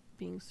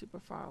being super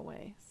far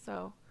away.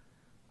 So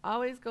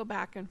always go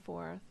back and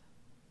forth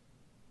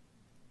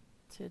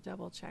to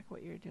double check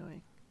what you're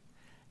doing.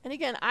 And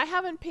again, I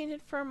haven't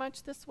painted fur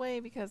much this way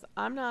because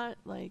I'm not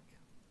like,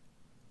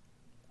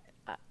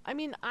 I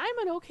mean, I'm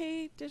an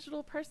okay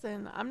digital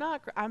person. I am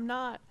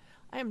not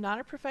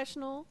a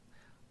professional.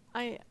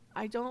 I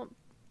don't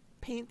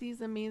paint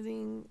these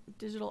amazing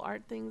digital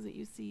art things that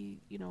you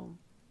see, you know,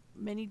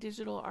 many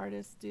digital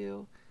artists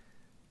do.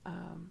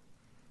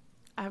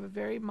 I have a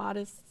very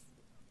modest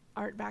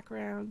art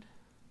background.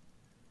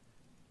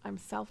 I'm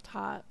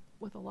self-taught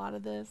with a lot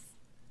of this.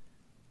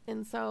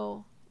 And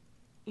so,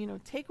 you know,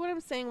 take what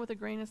I'm saying with a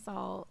grain of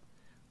salt.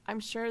 I'm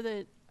sure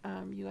that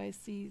you guys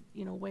see,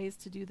 you know, ways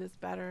to do this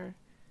better.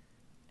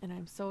 And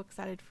I'm so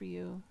excited for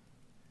you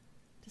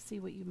to see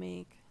what you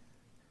make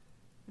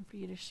and for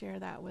you to share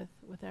that with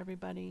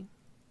everybody.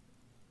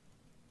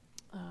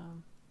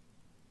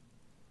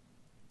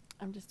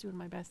 I'm just doing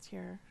my best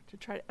here to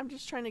try. I'm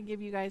just trying to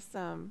give you guys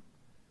some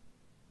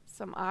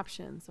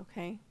options,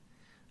 okay?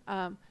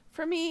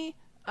 For me,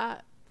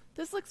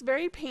 this looks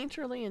very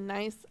painterly and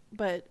nice,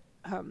 but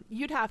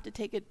you'd have to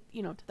take it,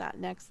 you know, to that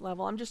next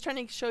level. I'm just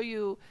trying to show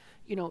you,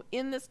 you know,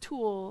 in this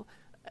tool,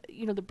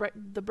 you know,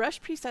 the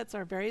brush presets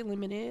are very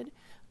limited,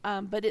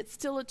 but it's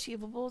still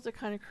achievable to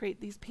kind of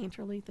create these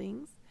painterly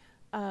things.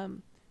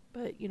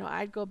 But, you know,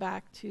 I'd go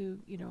back to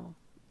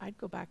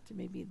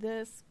maybe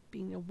this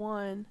being a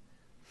 1,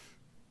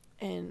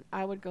 and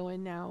I would go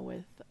in now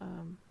with,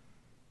 and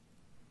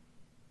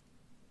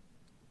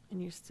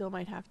you still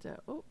might have to,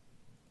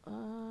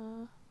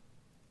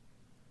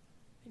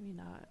 maybe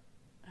not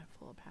at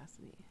full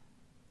opacity.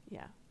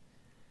 Yeah.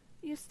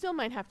 You still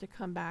might have to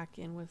come back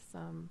in with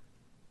some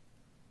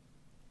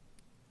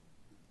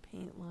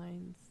paint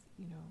lines,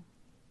 you know,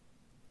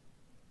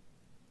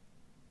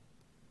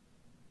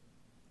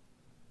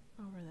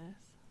 over this.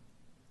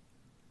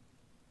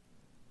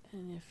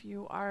 And if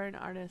you are an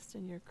artist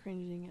and you're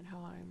cringing at how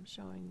I'm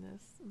showing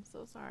this, I'm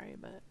so sorry,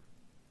 but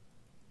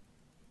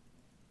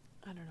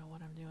I don't know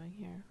what I'm doing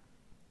here.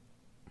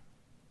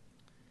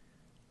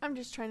 I'm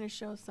just trying to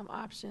show some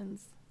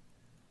options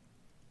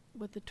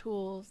with the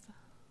tools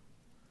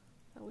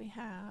that we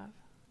have.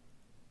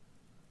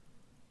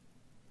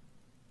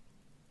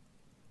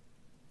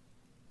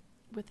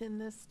 Within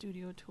this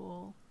studio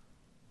tool.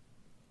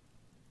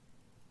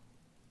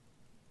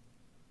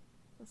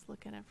 Let's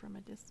look at it from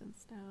a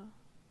distance now.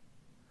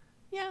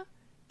 Yeah,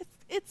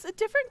 it's a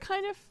different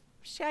kind of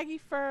shaggy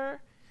fur.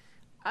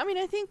 I mean,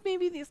 I think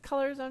maybe these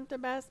colors aren't the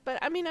best, but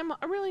I mean, I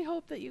really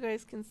hope that you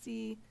guys can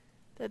see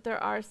that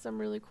there are some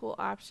really cool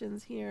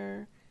options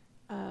here.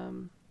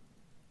 And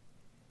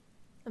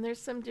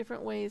there's some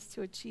different ways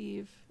to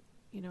achieve,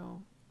 you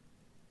know,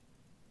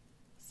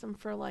 some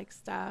fur-like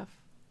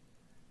stuff.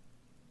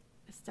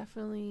 It's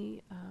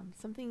definitely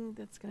something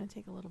that's going to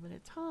take a little bit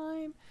of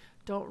time.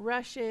 Don't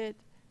rush it.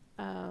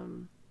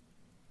 You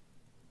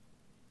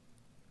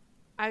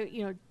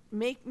know,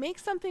 make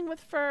something with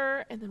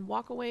fur and then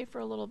walk away for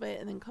a little bit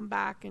and then come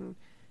back and,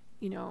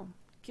 you know,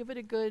 give it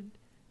a good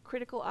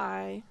critical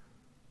eye.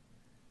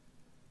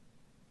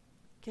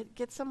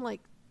 Get some like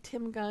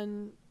Tim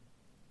Gunn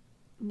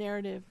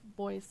narrative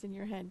voice in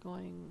your head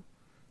going,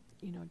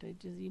 you know,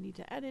 do you need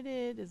to edit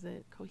it? Is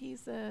it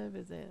cohesive?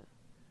 Is it,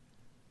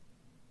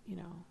 you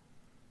know,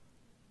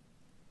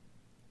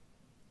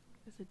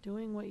 is it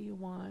doing what you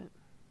want?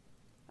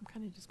 I'm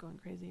kind of just going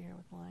crazy here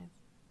with lines.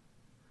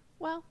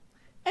 Well,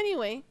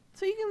 anyway,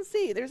 so you can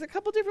see there's a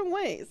couple different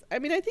ways. I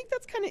mean, I think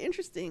that's kind of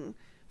interesting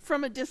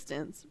from a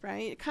distance,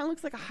 right? It kind of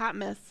looks like a hot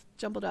mess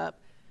jumbled up.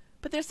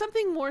 But there's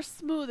something more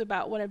smooth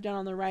about what I've done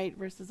on the right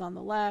versus on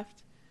the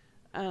left.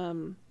 A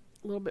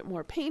little bit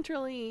more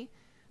painterly.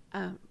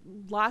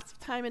 Lots of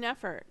time and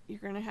effort you're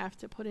going to have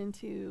to put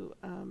into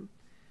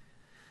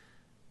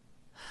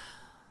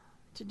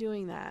to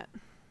doing that.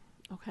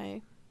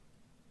 Okay?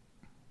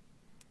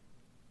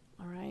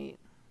 All right.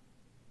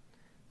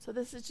 So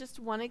this is just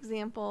one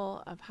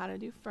example of how to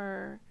do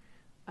fur.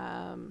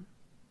 And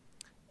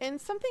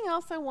something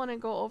else I want to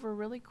go over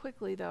really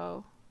quickly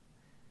though,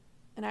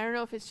 and I don't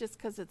know if it's just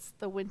because it's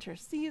the winter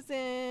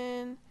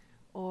season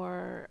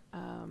or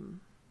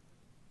I'm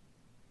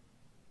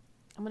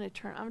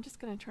just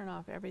going to turn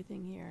off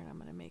everything here and I'm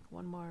going to make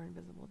one more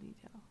invisible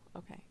detail.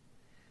 Okay.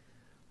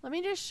 Let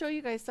me just show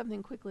you guys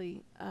something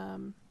quickly.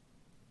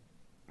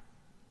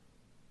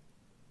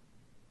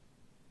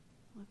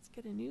 Let's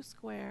get a new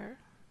square.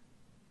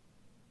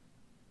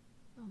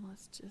 And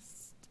let's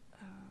just,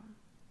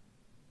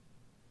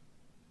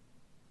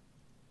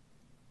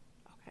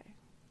 okay.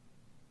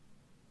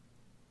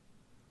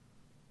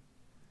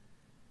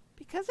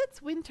 Because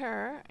it's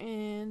winter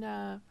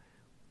and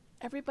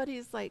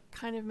everybody's like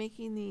kind of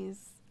making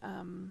these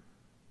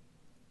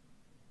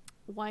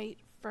white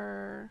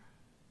fur,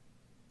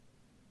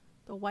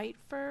 the white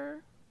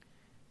fur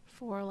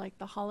for like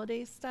the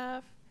holiday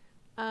stuff.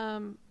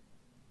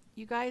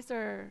 You guys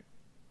are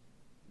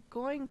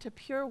going to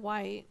pure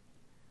white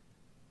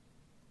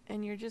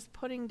and you're just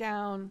putting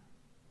down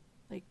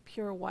like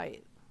pure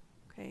white,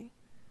 okay?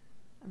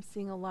 I'm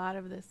seeing a lot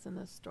of this in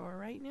the store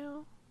right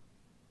now.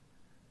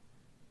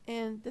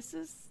 And this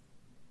is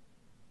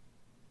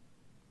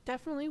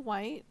definitely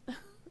white.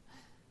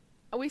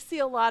 We see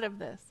a lot of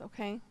this,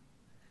 okay?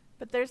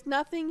 But there's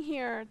nothing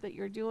here that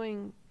you're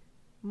doing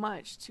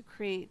much to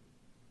create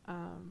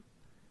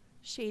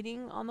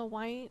shading on the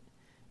white.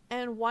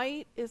 And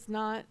white is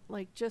not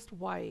like just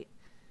white.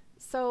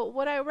 So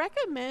what I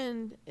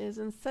recommend is,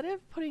 instead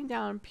of putting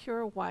down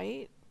pure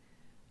white,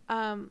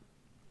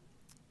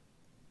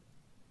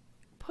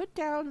 put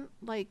down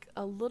like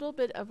a little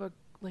bit of a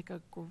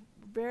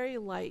very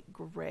light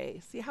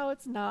gray. See how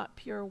it's not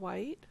pure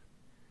white?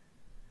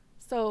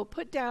 So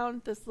put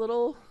down this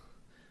little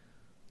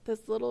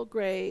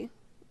gray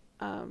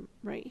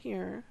right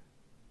here.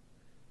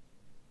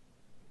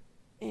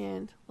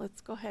 And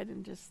let's go ahead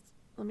and just,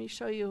 let me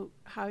show you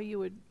how you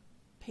would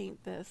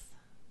paint this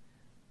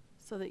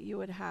so that you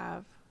would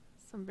have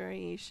some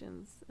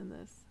variations in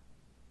this.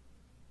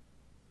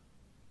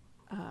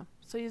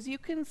 So as you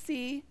can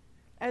see,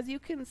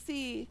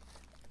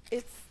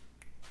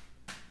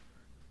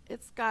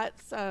 it's got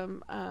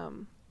some,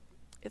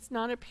 it's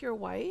not a pure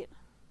white,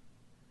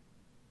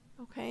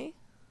 okay?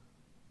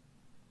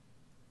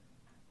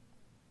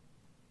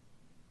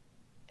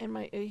 And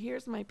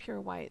here's my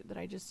pure white that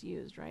I just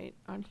used right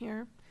on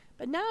here.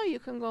 But now you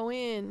can go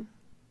in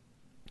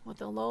with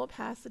a low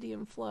opacity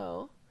and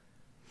flow,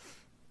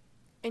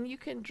 and you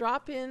can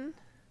drop in,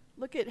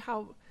 look at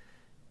how,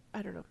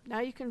 I don't know, now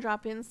you can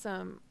drop in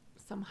some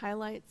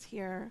highlights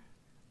here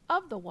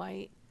of the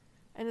white,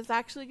 and it's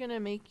actually going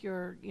to make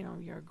your,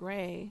 your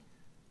gray,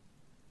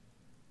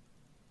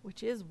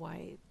 which is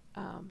white,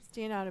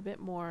 stand out a bit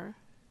more.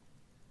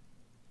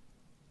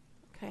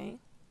 Okay.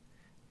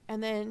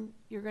 And then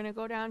you're going to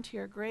go down to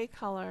your gray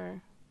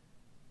color,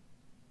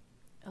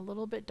 a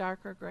little bit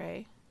darker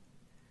gray,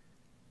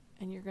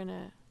 and you're going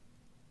to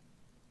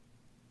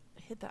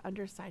hit the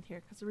underside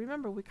here, because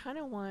remember, we kind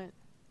of we're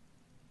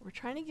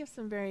trying to give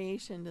some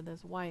variation to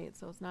this white,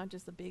 so it's not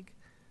just a big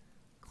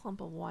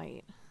clump of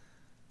white.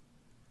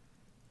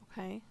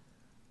 Okay.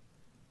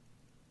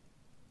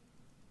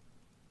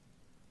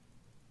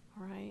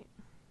 All right.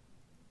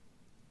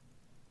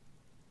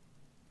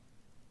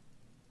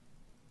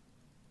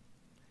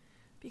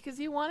 Because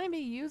you want to be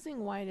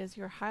using white as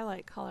your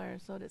highlight color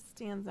so that it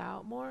stands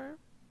out more.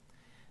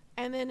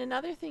 And then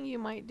another thing you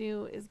might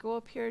do is go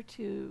up here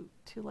to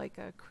like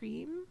a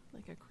cream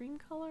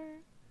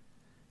color,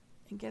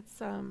 and get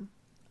some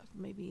of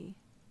maybe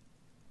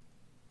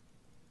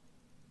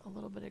a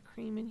little bit of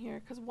cream in here,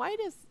 because white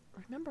is,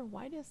 remember,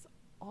 white is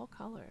all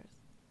colors.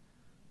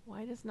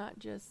 White is not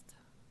just,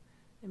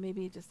 and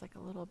maybe just like a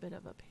little bit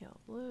of a pale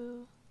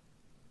blue.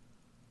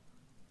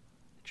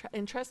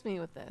 And trust me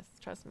with this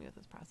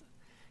process.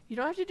 You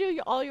don't have to do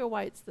all your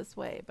whites this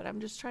way, but I'm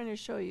just trying to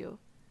show you,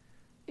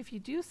 if you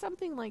do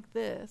something like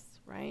this,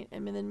 right,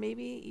 and then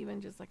maybe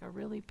even just like a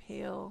really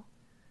pale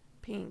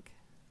pink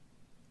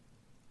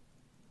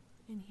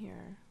in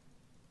here.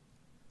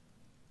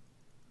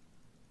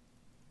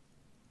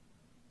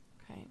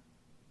 Okay.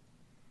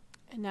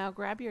 And now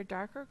grab your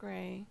darker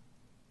gray,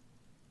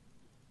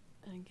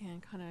 and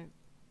again, kind of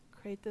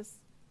create this,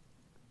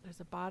 there's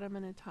a bottom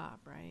and a top,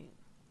 right?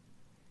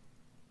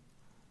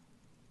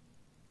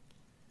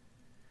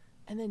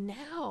 And then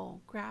now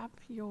grab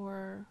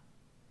your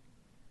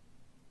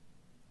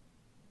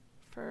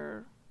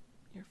fur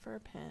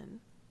pen,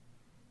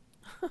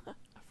 a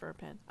fur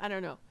pen, I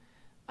don't know.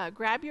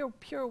 Grab your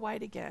pure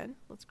white again.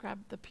 Let's grab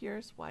the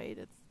purest white.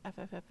 It's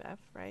FFFF,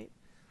 right?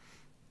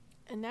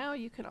 And now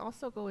you can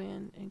also go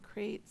in and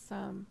create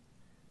some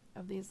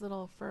of these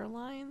little fur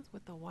lines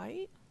with the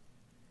white.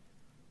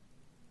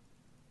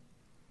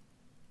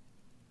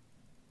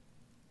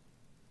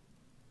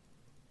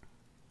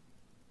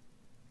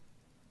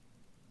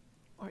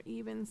 Or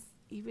even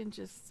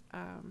just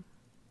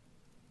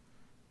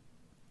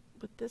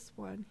with this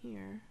one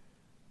here.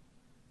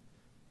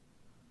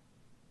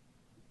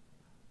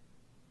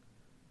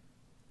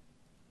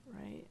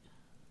 Right?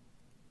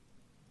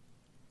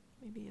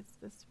 Maybe it's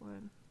this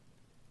one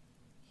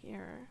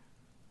here.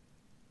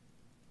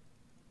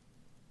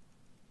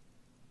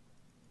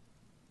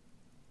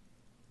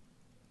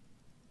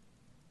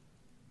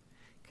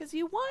 Because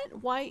you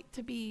want white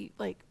to be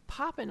like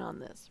popping on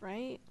this,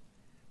 right?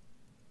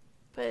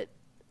 But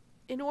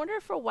in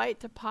order for white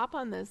to pop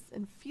on this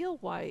and feel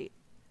white,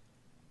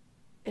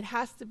 it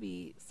has to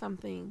be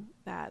something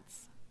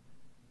that's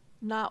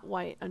not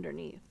white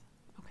underneath,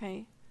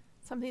 okay?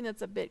 Something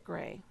that's a bit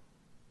gray.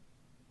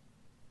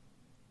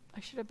 I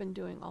should have been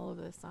doing all of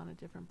this on a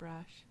different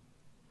brush.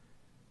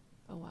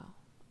 Oh well,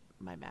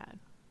 my bad.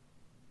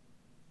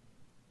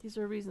 These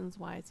are reasons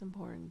why it's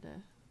important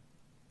to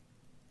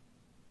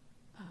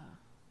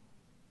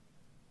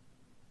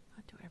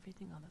not do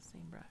everything on the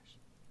same brush.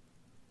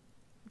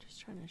 I'm just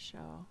trying to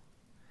show.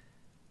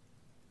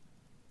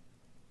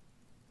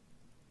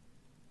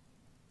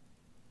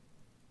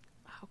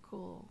 How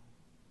cool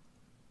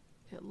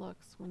it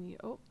looks when you,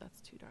 oh, that's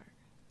too dark.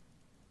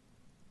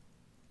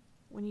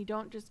 When you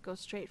don't just go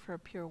straight for a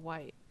pure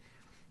white.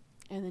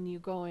 And then you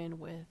go in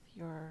with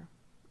your,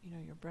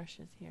 your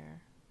brushes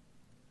here.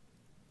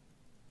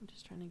 I'm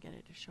just trying to get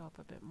it to show up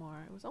a bit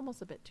more. It was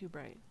almost a bit too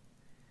bright.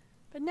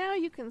 But now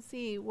you can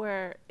see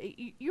where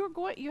you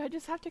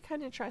just have to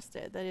kind of trust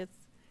it, that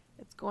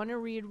it's going to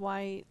read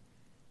white.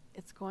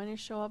 It's going to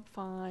show up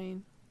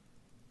fine.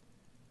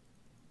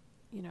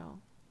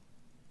 I'm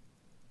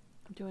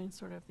doing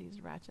sort of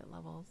these ratchet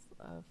levels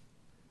of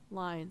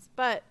lines.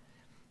 But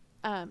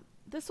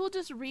this will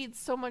just read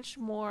so much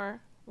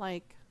more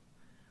like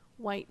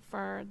white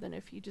fur than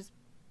if you just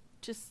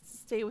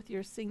stay with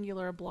your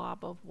singular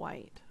blob of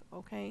white,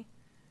 okay?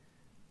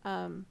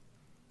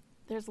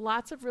 There's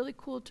lots of really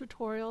cool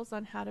tutorials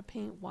on how to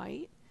paint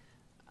white.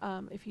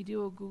 If you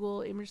do a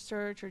Google image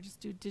search or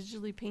just do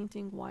digitally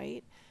painting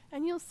white,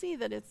 and you'll see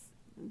that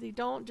they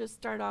don't just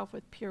start off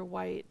with pure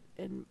white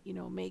and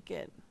make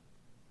it.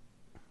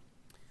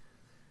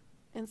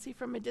 And see,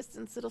 from a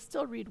distance it'll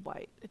still read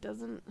white. This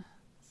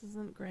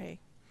isn't gray.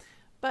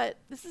 But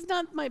this is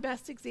not my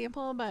best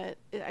example, but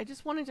I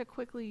just wanted to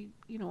quickly,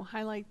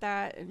 highlight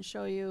that and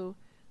show you,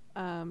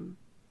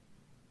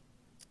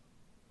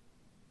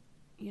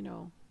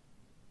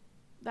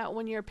 that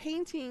when you're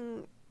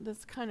painting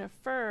this kind of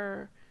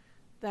fur,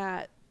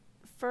 that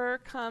fur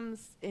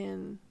comes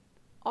in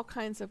all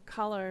kinds of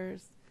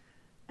colors,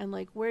 and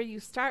like where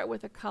you start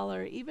with a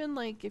color, even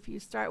like if you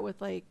start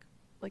with like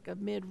a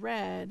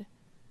mid-red,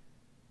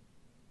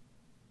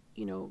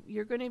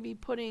 you're going to be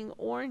putting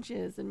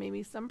oranges and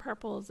maybe some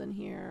purples in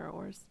here,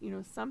 or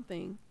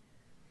something.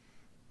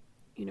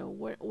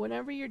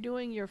 Whenever you're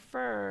doing your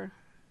fur,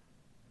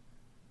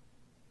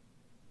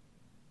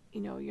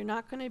 you're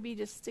not going to be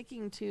just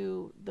sticking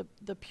to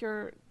the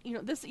pure,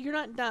 this, you're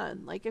not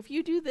done. Like if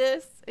you do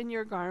this in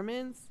your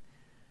garments,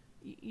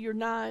 you're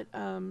not,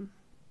 and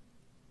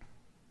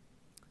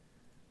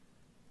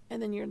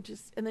then you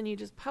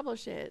just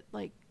publish it.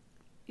 Like,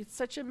 it's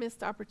such a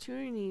missed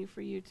opportunity for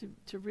you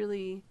to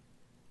really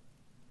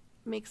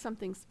make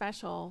something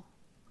special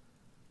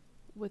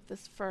with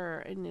this fur,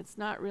 and you're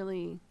not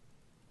really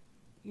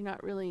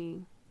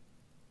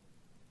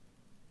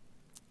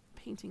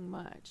painting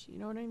much, you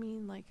know what I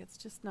mean? Like it's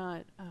just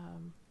not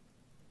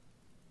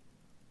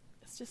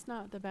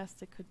the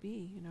best it could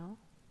be,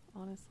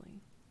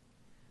 honestly.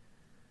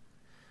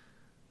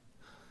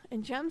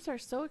 And gems are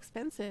so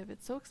expensive.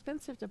 It's so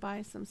expensive to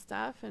buy some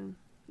stuff, and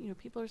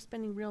people are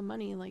spending real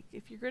money. Like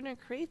if you're going to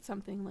create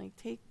something, like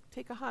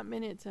take a hot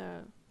minute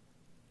to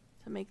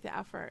make the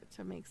effort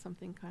to make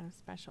something kind of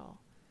special.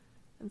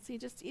 And see,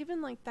 just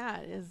even like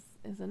that is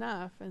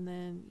enough. And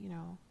then,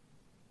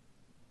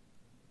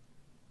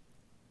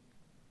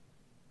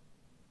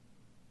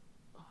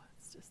 oh,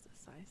 it's just a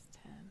size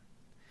 10.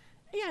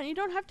 Yeah, and you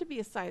don't have to be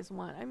a size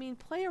 1. I mean,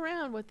 play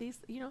around with these,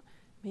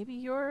 maybe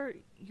your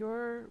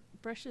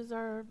brushes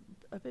are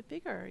a bit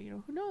bigger,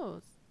 who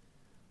knows?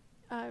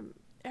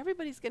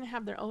 Everybody's going to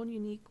have their own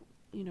unique,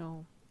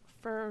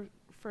 fur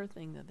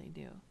thing that they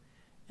do.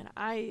 And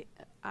I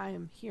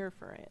am here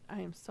for it.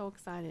 I am so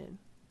excited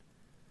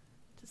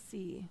to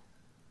see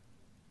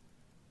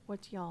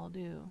what y'all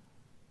do.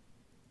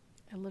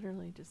 I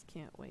literally just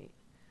can't wait.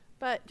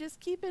 But just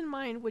keep in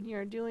mind when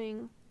you're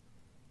doing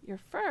your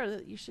fur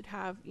that you should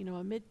have,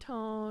 a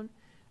mid-tone,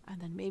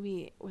 and then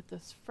maybe with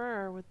this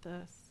fur, with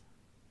this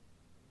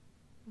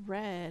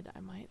red, I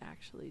might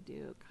actually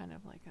do kind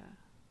of like a,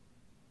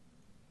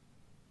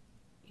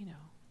 I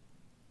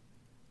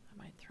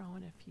might throw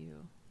in a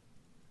few.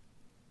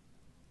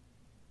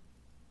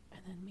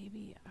 And then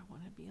maybe I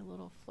want to be a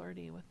little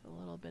flirty with a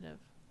little bit of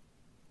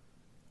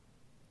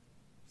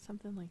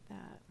something like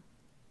that.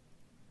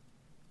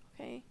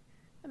 Okay?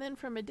 And then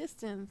from a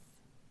distance,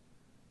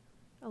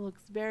 it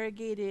looks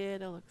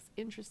variegated, it looks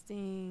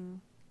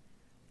interesting.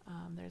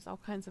 There's all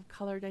kinds of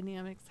color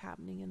dynamics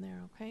happening in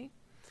there, okay?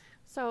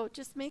 So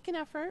just make an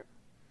effort.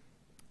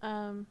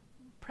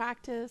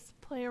 Practice,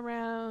 play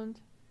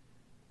around.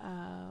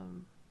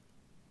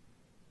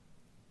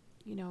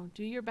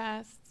 Do your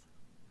best.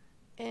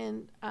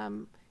 And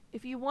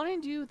if you want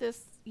to do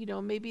this,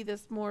 maybe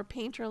this more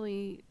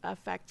painterly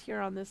effect here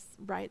on this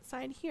right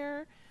side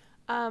here,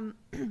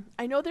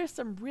 I know there's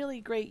some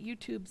really great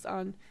YouTubes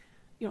on,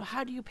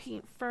 how do you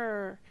paint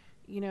fur,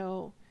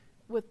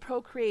 with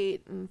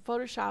Procreate and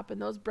Photoshop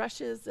and those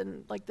brushes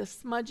and like the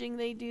smudging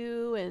they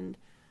do and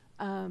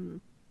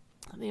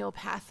the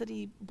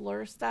opacity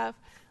blur stuff.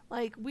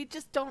 Like we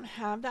just don't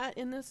have that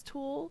in this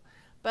tool.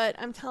 But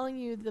I'm telling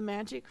you, the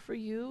magic for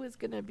you is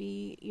going to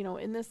be,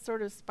 in this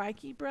sort of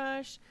spiky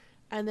brush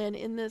and then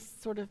in this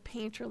sort of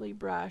painterly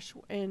brush.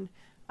 And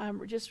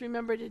just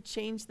remember to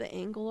change the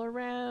angle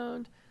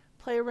around,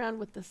 play around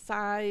with the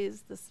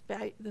size, the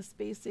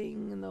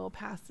spacing, and the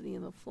opacity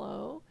and the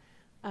flow.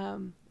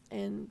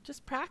 And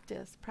just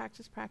practice,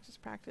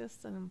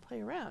 and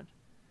play around.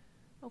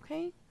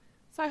 Okay?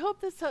 So I hope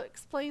this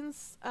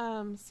explains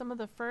some of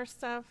the first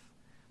stuff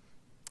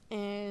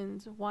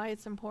and why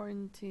it's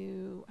important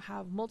to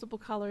have multiple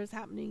colors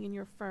happening in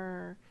your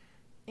fur.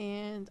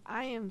 And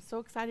I am so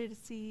excited to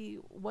see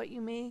what you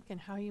make and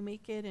how you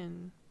make it,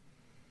 and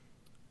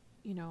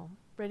you know,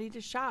 ready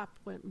to shop,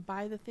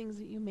 buy the things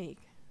that you make.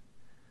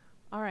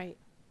 All right.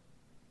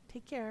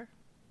 Take care.